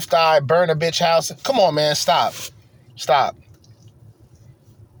old left eye burn a bitch house. Come on, man. Stop.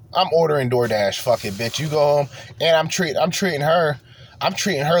 I'm ordering DoorDash. Fuck it, bitch. You go home. And I'm treating her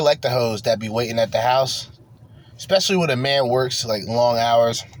like the hoes that be waiting at the house. Especially when a man works like long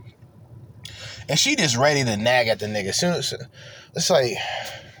hours. And she just ready to nag at the nigga. Soon as it's like,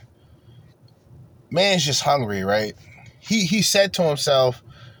 man's just hungry, right? He said to himself,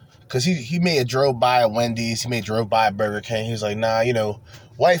 because he may have drove by a Wendy's, he may have drove by a Burger King. He's like, nah,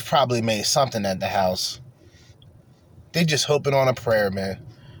 wife probably made something at the house. They just hoping on a prayer, man.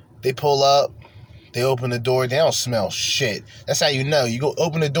 They pull up, they open the door, they don't smell shit. That's how you know. You go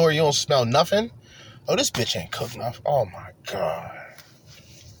open the door, you don't smell nothing. Oh, this bitch ain't cooked enough. Oh my God.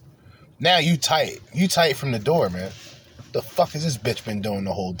 Now you tight. You tight from the door, man. The fuck has this bitch been doing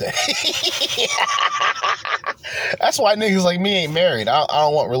the whole day? That's why niggas like me ain't married. I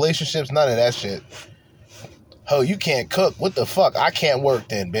don't want relationships, none of that shit. Ho, you can't cook. What the fuck? I can't work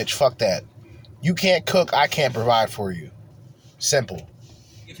then, bitch. Fuck that. You can't cook, I can't provide for you. Simple.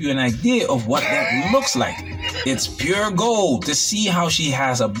 Give you an idea of what that looks like. It's pure gold to see how she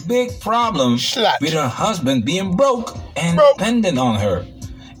has a big problem with her husband being broke and dependent on her.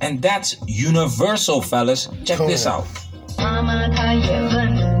 And that's universal, fellas. Check this out. What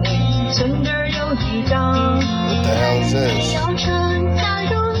the hell is this?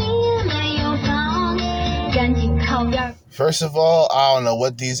 First of all, I don't know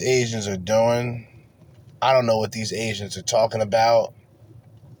what these Asians are doing. I don't know what these Asians are talking about.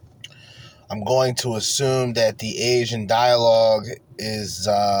 I'm going to assume that the Asian dialogue is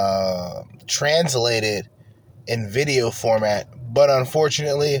translated in video format, but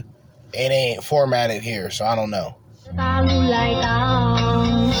unfortunately, it ain't formatted here, so I don't know.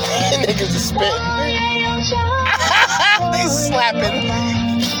 Niggas are spitting. They slapping.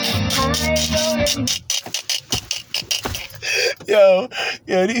 Yo,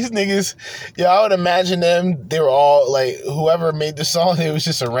 these niggas, I would imagine them, they were all, like, whoever made the song, they was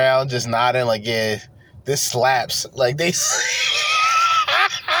just around, just nodding, like, yeah, this slaps. Like, they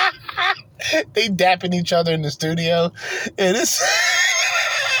dapping each other in the studio, and it's...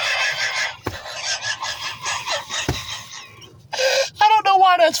 I don't know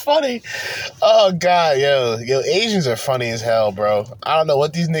why that's funny. Oh, God, yo, Asians are funny as hell, bro. I don't know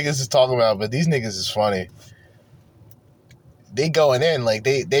what these niggas is talking about, but these niggas is funny. They going in, like,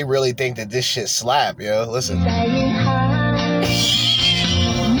 they really think that this shit slap, yo. Listen. Hey.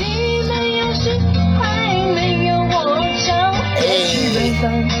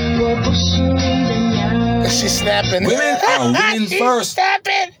 She's snapping. Women are women first.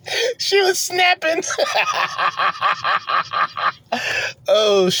 Snapping. She was snapping.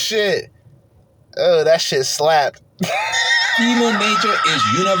 Oh, shit. Oh, that shit slapped. Female nature is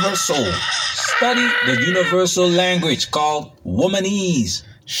universal. Study the universal language called womanese.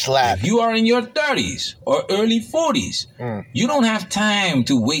 Slap. If you are in your 30s or early 40s, you don't have time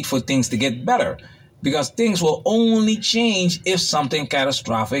to wait for things to get better, because things will only change if something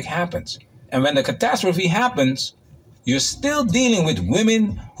catastrophic happens. And when the catastrophe happens, you're still dealing with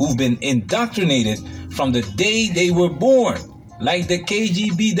women who've been indoctrinated from the day they were born. Like the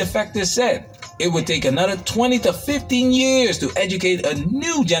KGB defector said, it would take another 20 to 15 years to educate a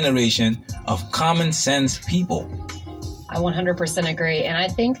new generation of common sense people. I 100% agree. And I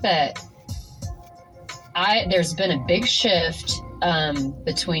think that there's been a big shift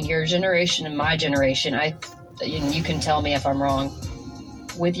between your generation and my generation. You can tell me if I'm wrong.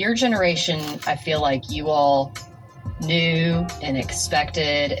 With your generation, I feel like you all knew and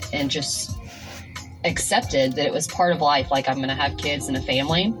expected and just accepted that it was part of life. Like, I'm going to have kids and a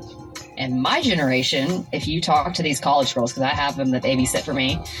family. And my generation, if you talk to these college girls, because I have them that babysit for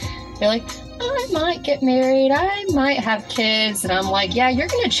me, they're like, I might get married, I might have kids. And I'm like, yeah, you're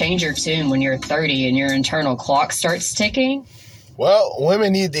going to change your tune when you're 30 and your internal clock starts ticking. Well,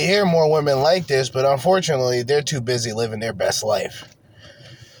 women need to hear more women like this, but unfortunately, they're too busy living their best life.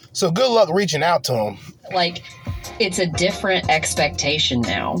 So good luck reaching out to them. Like, it's a different expectation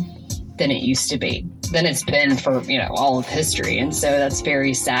now than it used to be, than it's been for, all of history. And so that's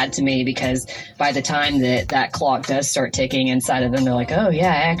very sad to me, because by the time that clock does start ticking inside of them, they're like, oh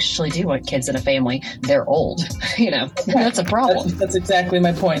yeah, I actually do want kids and a family. They're old, that's a problem. That's exactly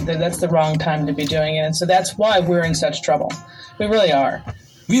my point. That's the wrong time to be doing it. And so that's why we're in such trouble. We really are.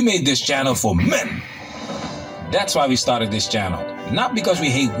 We made this channel for men. That's why we started this channel. Not because we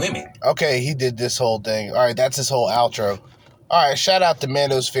hate women. Okay, he did this whole thing. All right, that's his whole outro. All right, shout out to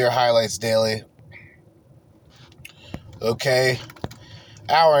Mandosphere Highlights Daily. Okay,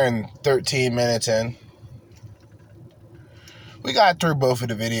 hour and 13 minutes in. We got through both of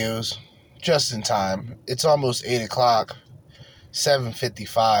the videos just in time. It's almost 8 o'clock,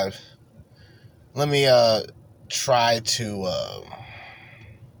 7:55. Let me try to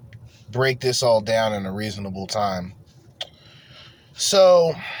break this all down in a reasonable time.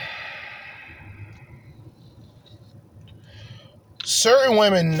 So, certain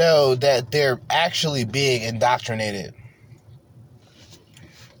women know that they're actually being indoctrinated.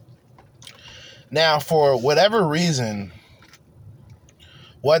 Now, for whatever reason,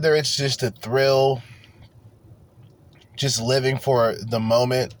 whether it's just a thrill, just living for the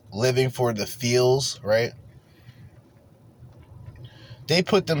moment, living for the feels, right? They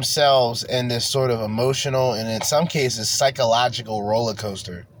put themselves in this sort of emotional and in some cases psychological roller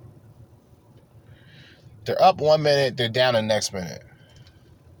coaster. They're up 1 minute, they're down the next minute.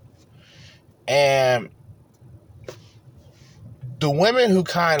 And the women who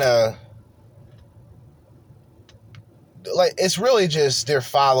kind of, like, it's really just they're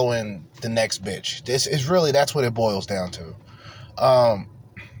following the next bitch. This is really, that's what it boils down to.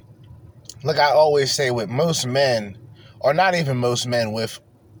 Like I always say, with most men, or not even most men, with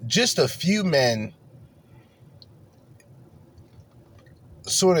just a few men,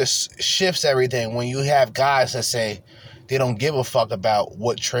 sort of shifts everything when you have guys that say they don't give a fuck about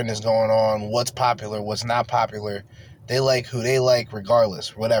what trend is going on, what's popular, what's not popular. They like who they like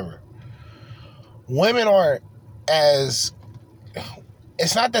regardless, whatever. Women aren't as,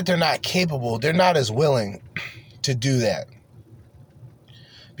 it's not that they're not capable, they're not as willing to do that.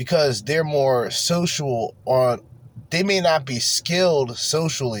 Because they're more social on, they may not be skilled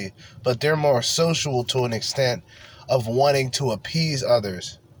socially, but they're more social to an extent of wanting to appease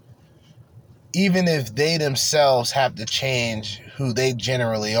others, even if they themselves have to change who they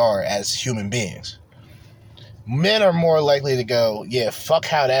generally are as human beings. Men are more likely to go, yeah, fuck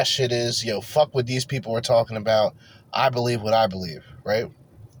how that shit is. Yo, fuck what these people are talking about. I believe what I believe, right?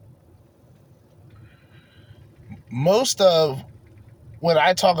 Most of when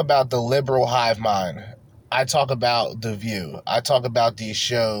I talk about the liberal hive mind, I talk about The View. I talk about these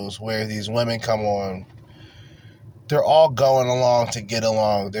shows where these women come on. They're all going along to get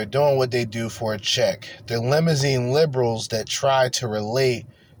along. They're doing what they do for a check. They're limousine liberals that try to relate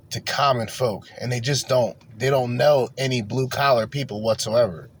to common folk, and they just don't. They don't know any blue-collar people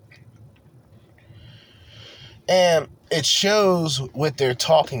whatsoever. And it shows with their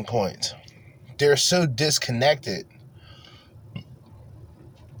talking points. They're so disconnected.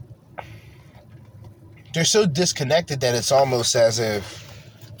 They're so disconnected that it's almost as if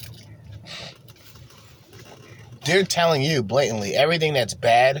they're telling you blatantly everything that's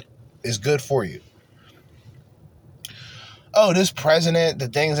bad is good for you. Oh, this president, the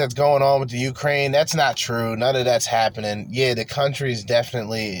things that's going on with the Ukraine, that's not true. None of that's happening. Yeah, the country's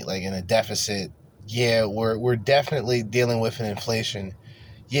definitely like in a deficit. Yeah, we're definitely dealing with an inflation.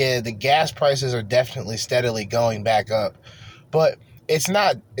 Yeah, the gas prices are definitely steadily going back up. But it's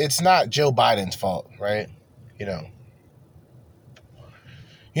not Joe Biden's fault, right?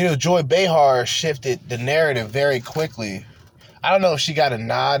 Joy Behar shifted the narrative very quickly. I don't know if she got a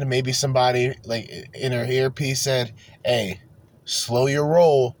nod. Maybe somebody like in her earpiece said, hey, slow your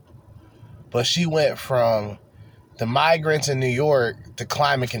roll. But she went from the migrants in New York to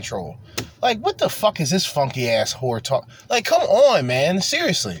climate control. Like, what the fuck is this funky ass whore talk? Like, come on, man.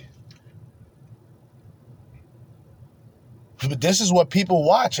 Seriously. But this is what people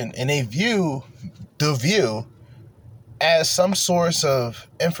watch, and they view The View as some source of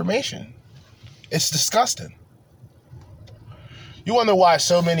information. It's disgusting. You wonder why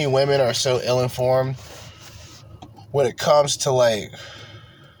so many women are so ill-informed when it comes to, like,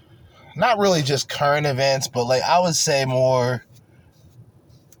 not really just current events, but, like, I would say more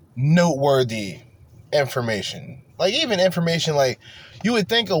noteworthy information. Like, even information, like, you would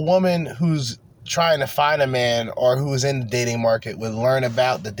think a woman who's trying to find a man or who's in the dating market would learn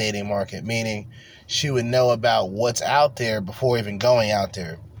about the dating market, meaning she would know about what's out there before even going out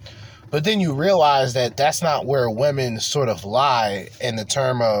there. But then you realize that that's not where women sort of lie in the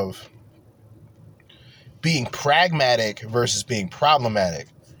term of being pragmatic versus being problematic.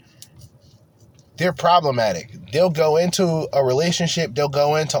 They're problematic. They'll go into a relationship, they'll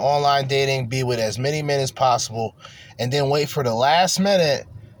go into online dating, be with as many men as possible, and then wait for the last minute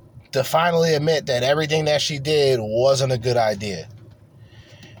to finally admit that everything that she did wasn't a good idea.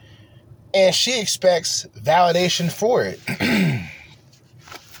 And she expects validation for it.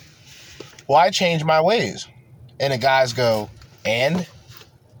 Well, I changed my ways. And the guys go, and?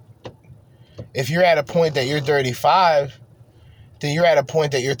 If you're at a point that you're 35, then you're at a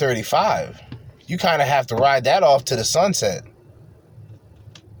point that you're 35. You kind of have to ride that off to the sunset.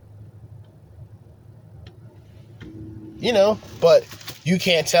 But you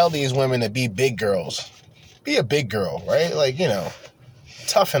can't tell these women to be big girls. Be a big girl, right? Like,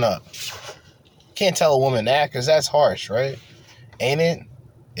 toughen up. Can't tell a woman that because that's harsh, right? Ain't it?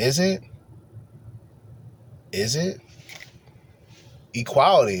 Is it? Is it?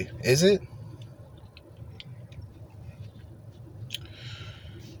 Equality, is it?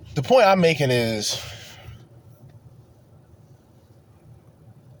 The point I'm making is,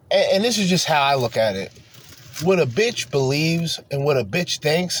 and this is just how I look at it, what a bitch believes and what a bitch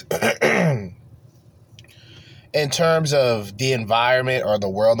thinks in terms of the environment or the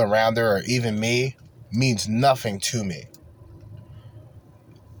world around her or even me means nothing to me.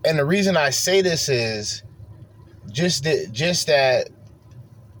 And the reason I say this is just the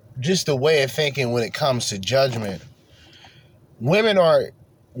way of thinking when it comes to judgment. Women aren't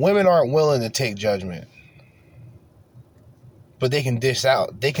willing to take judgment, but they can dish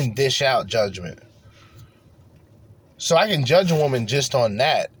out judgment. So I can judge a woman just on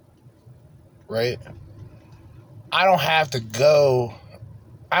that, right? I don't have to go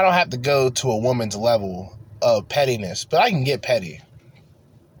to a woman's level of pettiness, but I can get petty.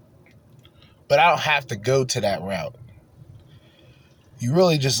 But I don't have to go to that route. You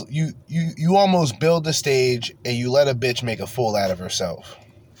really just, you almost build the stage and you let a bitch make a fool out of herself.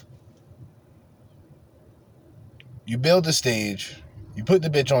 You build the stage, you put the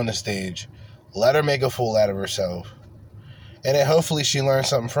bitch on the stage, let her make a fool out of herself, and then hopefully she learns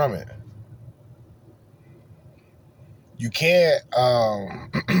something from it. You can't,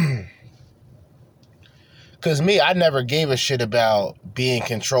 because me, I never gave a shit about being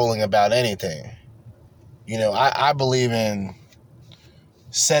controlling about anything. You know, I believe in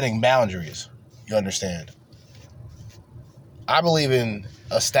setting boundaries. You understand? I believe in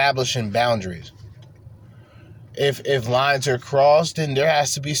establishing boundaries. If lines are crossed, then there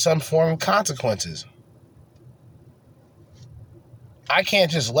has to be some form of consequences. I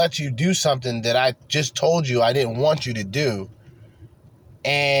can't just let you do something that I just told you I didn't want you to do,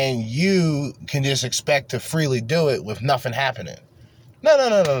 and you can just expect to freely do it with nothing happening. No.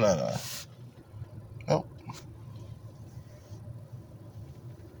 Nope.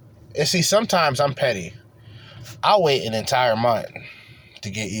 And see, sometimes I'm petty. I'll wait an entire month to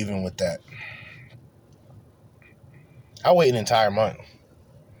get even with that. I'll wait an entire month.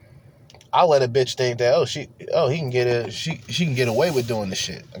 I'll let a bitch think that she can get away with doing the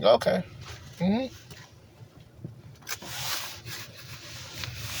shit. Like, okay.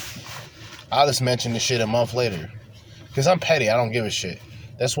 I'll just mention the shit a month later. Because I'm petty. I don't give a shit.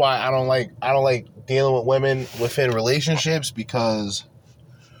 That's why I don't like dealing with women within relationships, because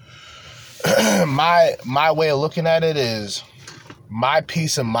my way of looking at it is my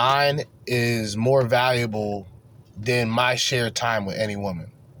peace of mind is more valuable than my shared time with any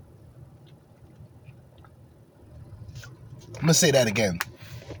woman. I'm going to say that again.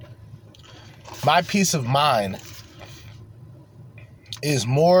 My peace of mind is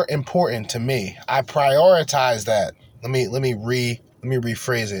more important to me. I prioritize that. Let me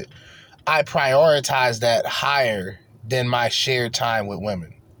rephrase it. I prioritize that higher than my shared time with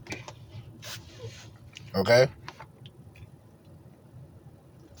women. Okay?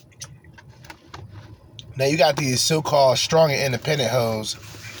 Now you got these so-called strong and independent hoes.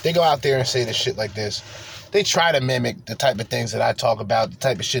 They go out there and say this shit like this. They try to mimic the type of things that I talk about, the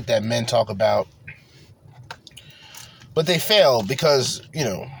type of shit that men talk about. But they fail because, you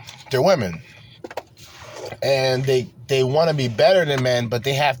know, they're women. And they want to be better than men, but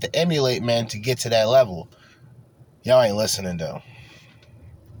they have to emulate men to get to that level. Y'all ain't listening, though.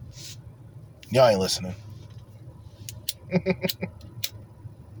 Y'all ain't listening.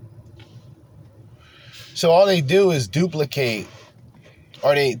 So all they do is duplicate,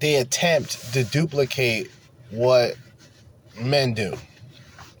 or they attempt to duplicate what men do.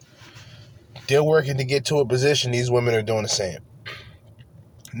 They're working to get to a position. These women are doing the same.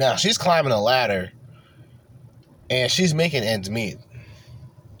 Now, she's climbing a ladder, and she's making ends meet.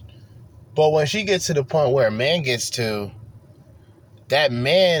 But when she gets to the point where a man gets to, that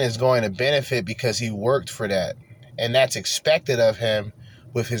man is going to benefit because he worked for that. And that's expected of him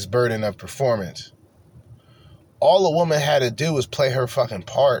with his burden of performance. All a woman had to do was play her fucking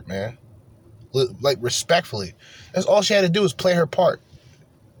part, man. Like, respectfully. That's all she had to do was play her part.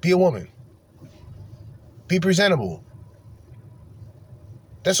 Be a woman. Be presentable.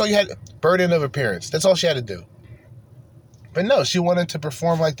 That's all you had. Burden of appearance. That's all she had to do. But no, she wanted to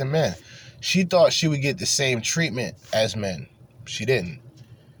perform like the men. She thought she would get the same treatment as men. She didn't.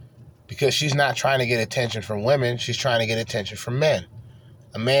 Because she's not trying to get attention from women. She's trying to get attention from men.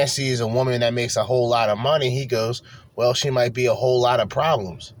 A man sees a woman that makes a whole lot of money. He goes, well, she might be a whole lot of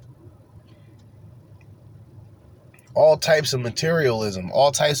problems. All types of materialism.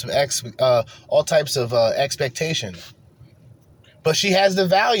 All types of expectation. But she has the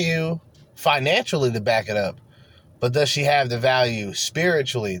value financially to back it up. But does she have the value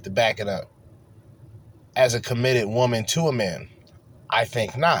spiritually to back it up? As a committed woman to a man? I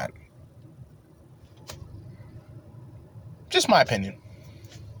think not. Just my opinion.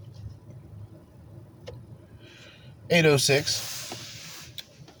 806.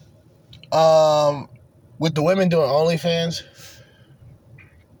 With the women doing OnlyFans,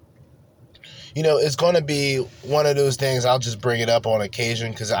 you know, it's going to be one of those things. I'll just bring it up on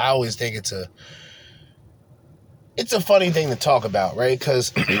occasion because I always think it's a funny thing to talk about, right?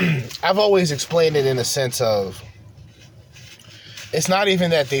 Because I've always explained it in a sense of, it's not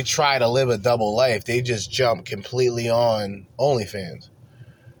even that they try to live a double life. They just jump completely on OnlyFans.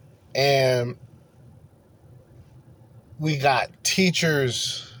 And we got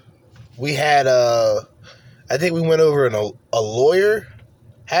teachers. We had I think we went over a lawyer.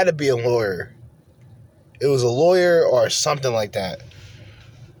 Had to be a lawyer. It was a lawyer or something like that.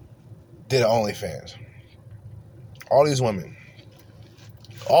 Did OnlyFans. All these women.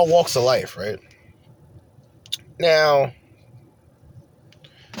 All walks of life, right? Now,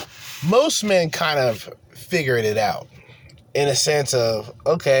 most men kind of figured it out in a sense of,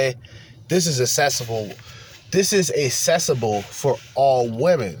 okay, this is accessible. This is accessible for all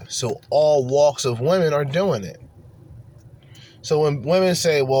women. So all walks of women are doing it. So when women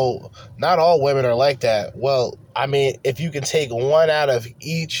say, well, not all women are like that. Well, I mean, if you can take one out of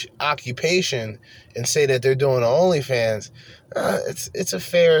each occupation and say that they're doing OnlyFans, it's a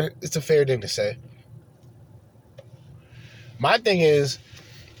fair thing to say. My thing is,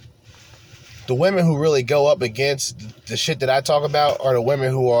 the women who really go up against the shit that I talk about are the women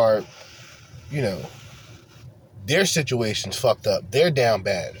who are, you know, their situation's fucked up. They're down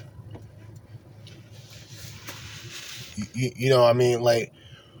bad. You know what I mean? Like,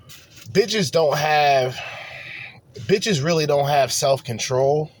 bitches really don't have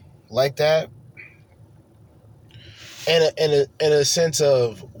self-control like that. In a sense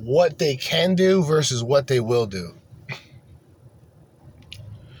of what they can do versus what they will do.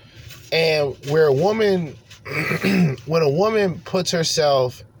 And where a woman, when a woman puts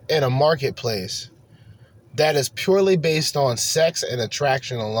herself in a marketplace that is purely based on sex and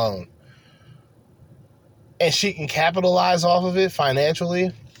attraction alone, and she can capitalize off of it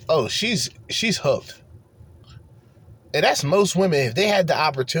financially, oh, she's hooked. And that's most women. If they had the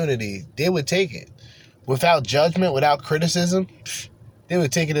opportunity, they would take it. Without judgment, without criticism, they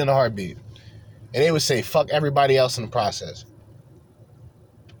would take it in a heartbeat. And they would say, fuck everybody else in the process.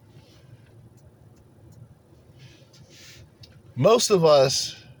 Most of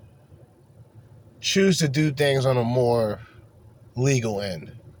us choose to do things on a more legal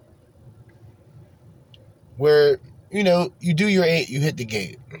end. Where, you know, you do your 8, you hit the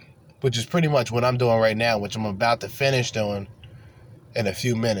gate. Which is pretty much what I'm doing right now, which I'm about to finish doing in a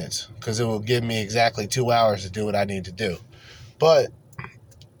few minutes. Because it will give me exactly 2 hours to do what I need to do. But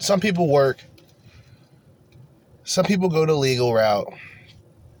some people work. Some people go the legal route.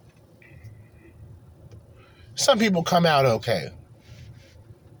 Some people come out okay.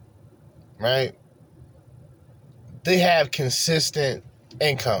 Right? They have consistent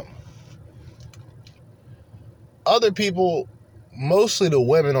income. Other people, mostly the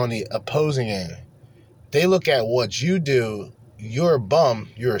women on the opposing end, they look at what you do. You're a bum.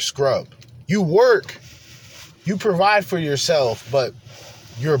 You're a scrub. You work. You provide for yourself, but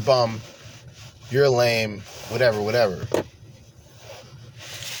you're a bum. You're lame. Whatever.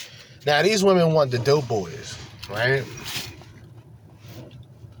 Now, these women want the dope boys, right?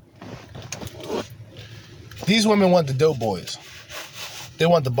 These women want the dope boys. They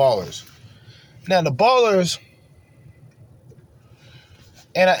want the ballers. Now, the ballers,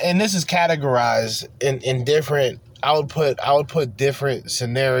 and this is categorized in different. I would put different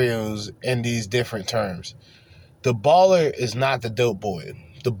scenarios in these different terms. The baller is not the dope boy.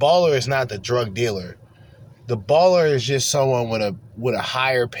 The baller is not the drug dealer. The baller is just someone with a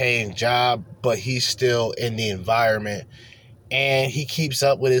higher paying job, but he's still in the environment. And he keeps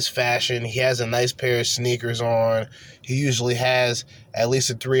up with his fashion. He has a nice pair of sneakers on. He usually has at least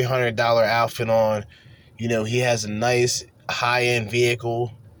a $300 outfit on. You know, he has a nice high-end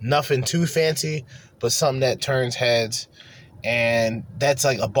vehicle. Nothing too fancy, but something that turns heads. And that's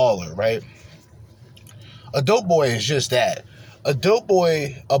like a baller, right? A dope boy is just that. A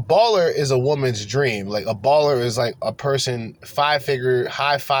baller is a woman's dream. Like, a baller is like a person, high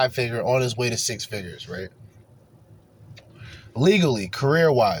five figure, on his way to 6 figures, right? Legally,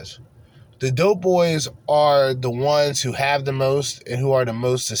 career-wise, the dope boys are the ones who have the most and who are the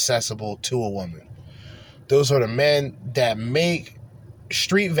most accessible to a woman. Those are the men that make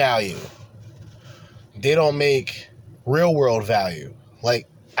street value. They don't make real-world value. Like,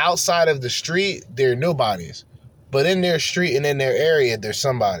 outside of the street, they're nobodies. But in their street and in their area, they're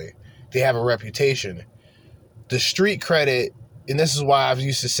somebody. They have a reputation. The street credit, and this is why I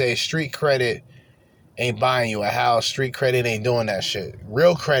used to say street credit ain't buying you a house. Street credit ain't doing that shit.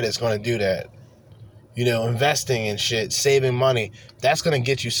 Real credit's going to do that. You know, investing in shit, saving money, that's going to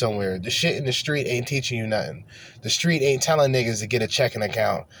get you somewhere. The shit in the street ain't teaching you nothing. The street ain't telling niggas to get a checking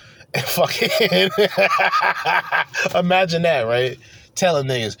account. And fucking imagine that, right? Telling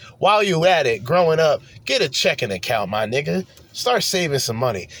niggas, while you at it, growing up, get a checking account, my nigga. Start saving some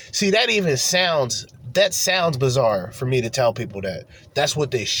money. See, that sounds bizarre for me to tell people that. That's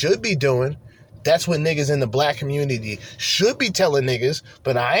what they should be doing. That's what niggas in the black community should be telling niggas,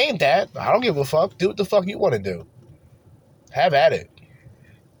 but I ain't that. I don't give a fuck. Do what the fuck you want to do. Have at it.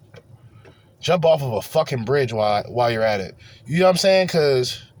 Jump off of a fucking bridge while you're at it. You know what I'm saying?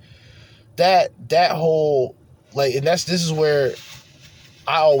 Because that whole, like, and this is where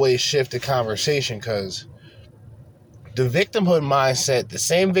I always shift the conversation, because the victimhood mindset, the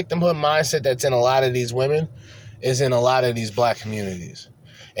same victimhood mindset that's in a lot of these women, is in a lot of these black communities.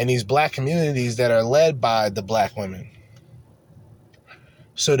 And these black communities that are led by the black women.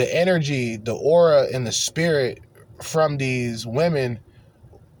 So the energy, the aura, and the spirit from these women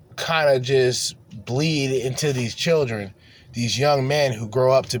kind of just bleed into these children, these young men who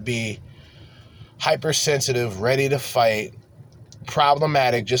grow up to be hypersensitive, ready to fight,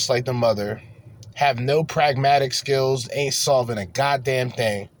 problematic just like the mother, have no pragmatic skills, ain't solving a goddamn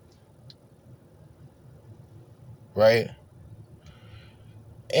thing. Right?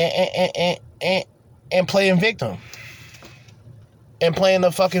 and playing victim. And playing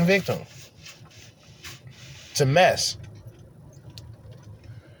the fucking victim. It's a mess.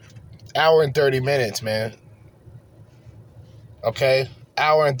 Hour and 30 minutes, man. Okay?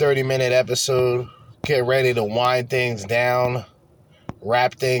 Hour and 30-minute episode. Get ready to wind things down.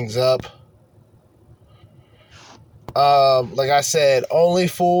 Wrap things up. Like I said,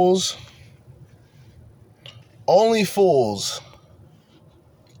 OnlyFools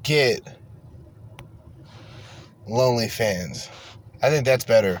get LonelyFans. I think that's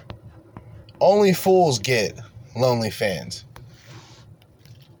better. OnlyFools get LonelyFans.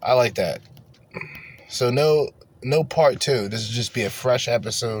 I like that. So no part 2. This will just be a fresh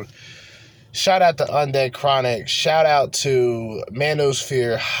episode. Shout out to Undead Chronic. Shout out to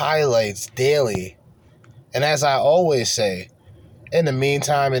Manosphere Highlights Daily. And as I always say, in the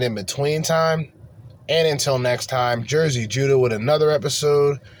meantime and in between time, and until next time, Jersey Judah with another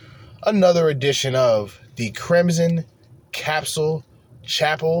episode, another edition of the Crimson Capsule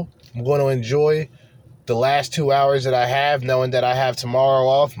Chapel. I'm going to enjoy the last 2 hours that I have, knowing that I have tomorrow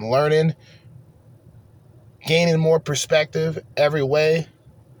off. I'm learning, gaining more perspective every way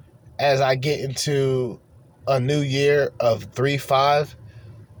as I get into a new year of 3-5.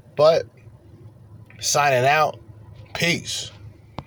 But signing out. Peace.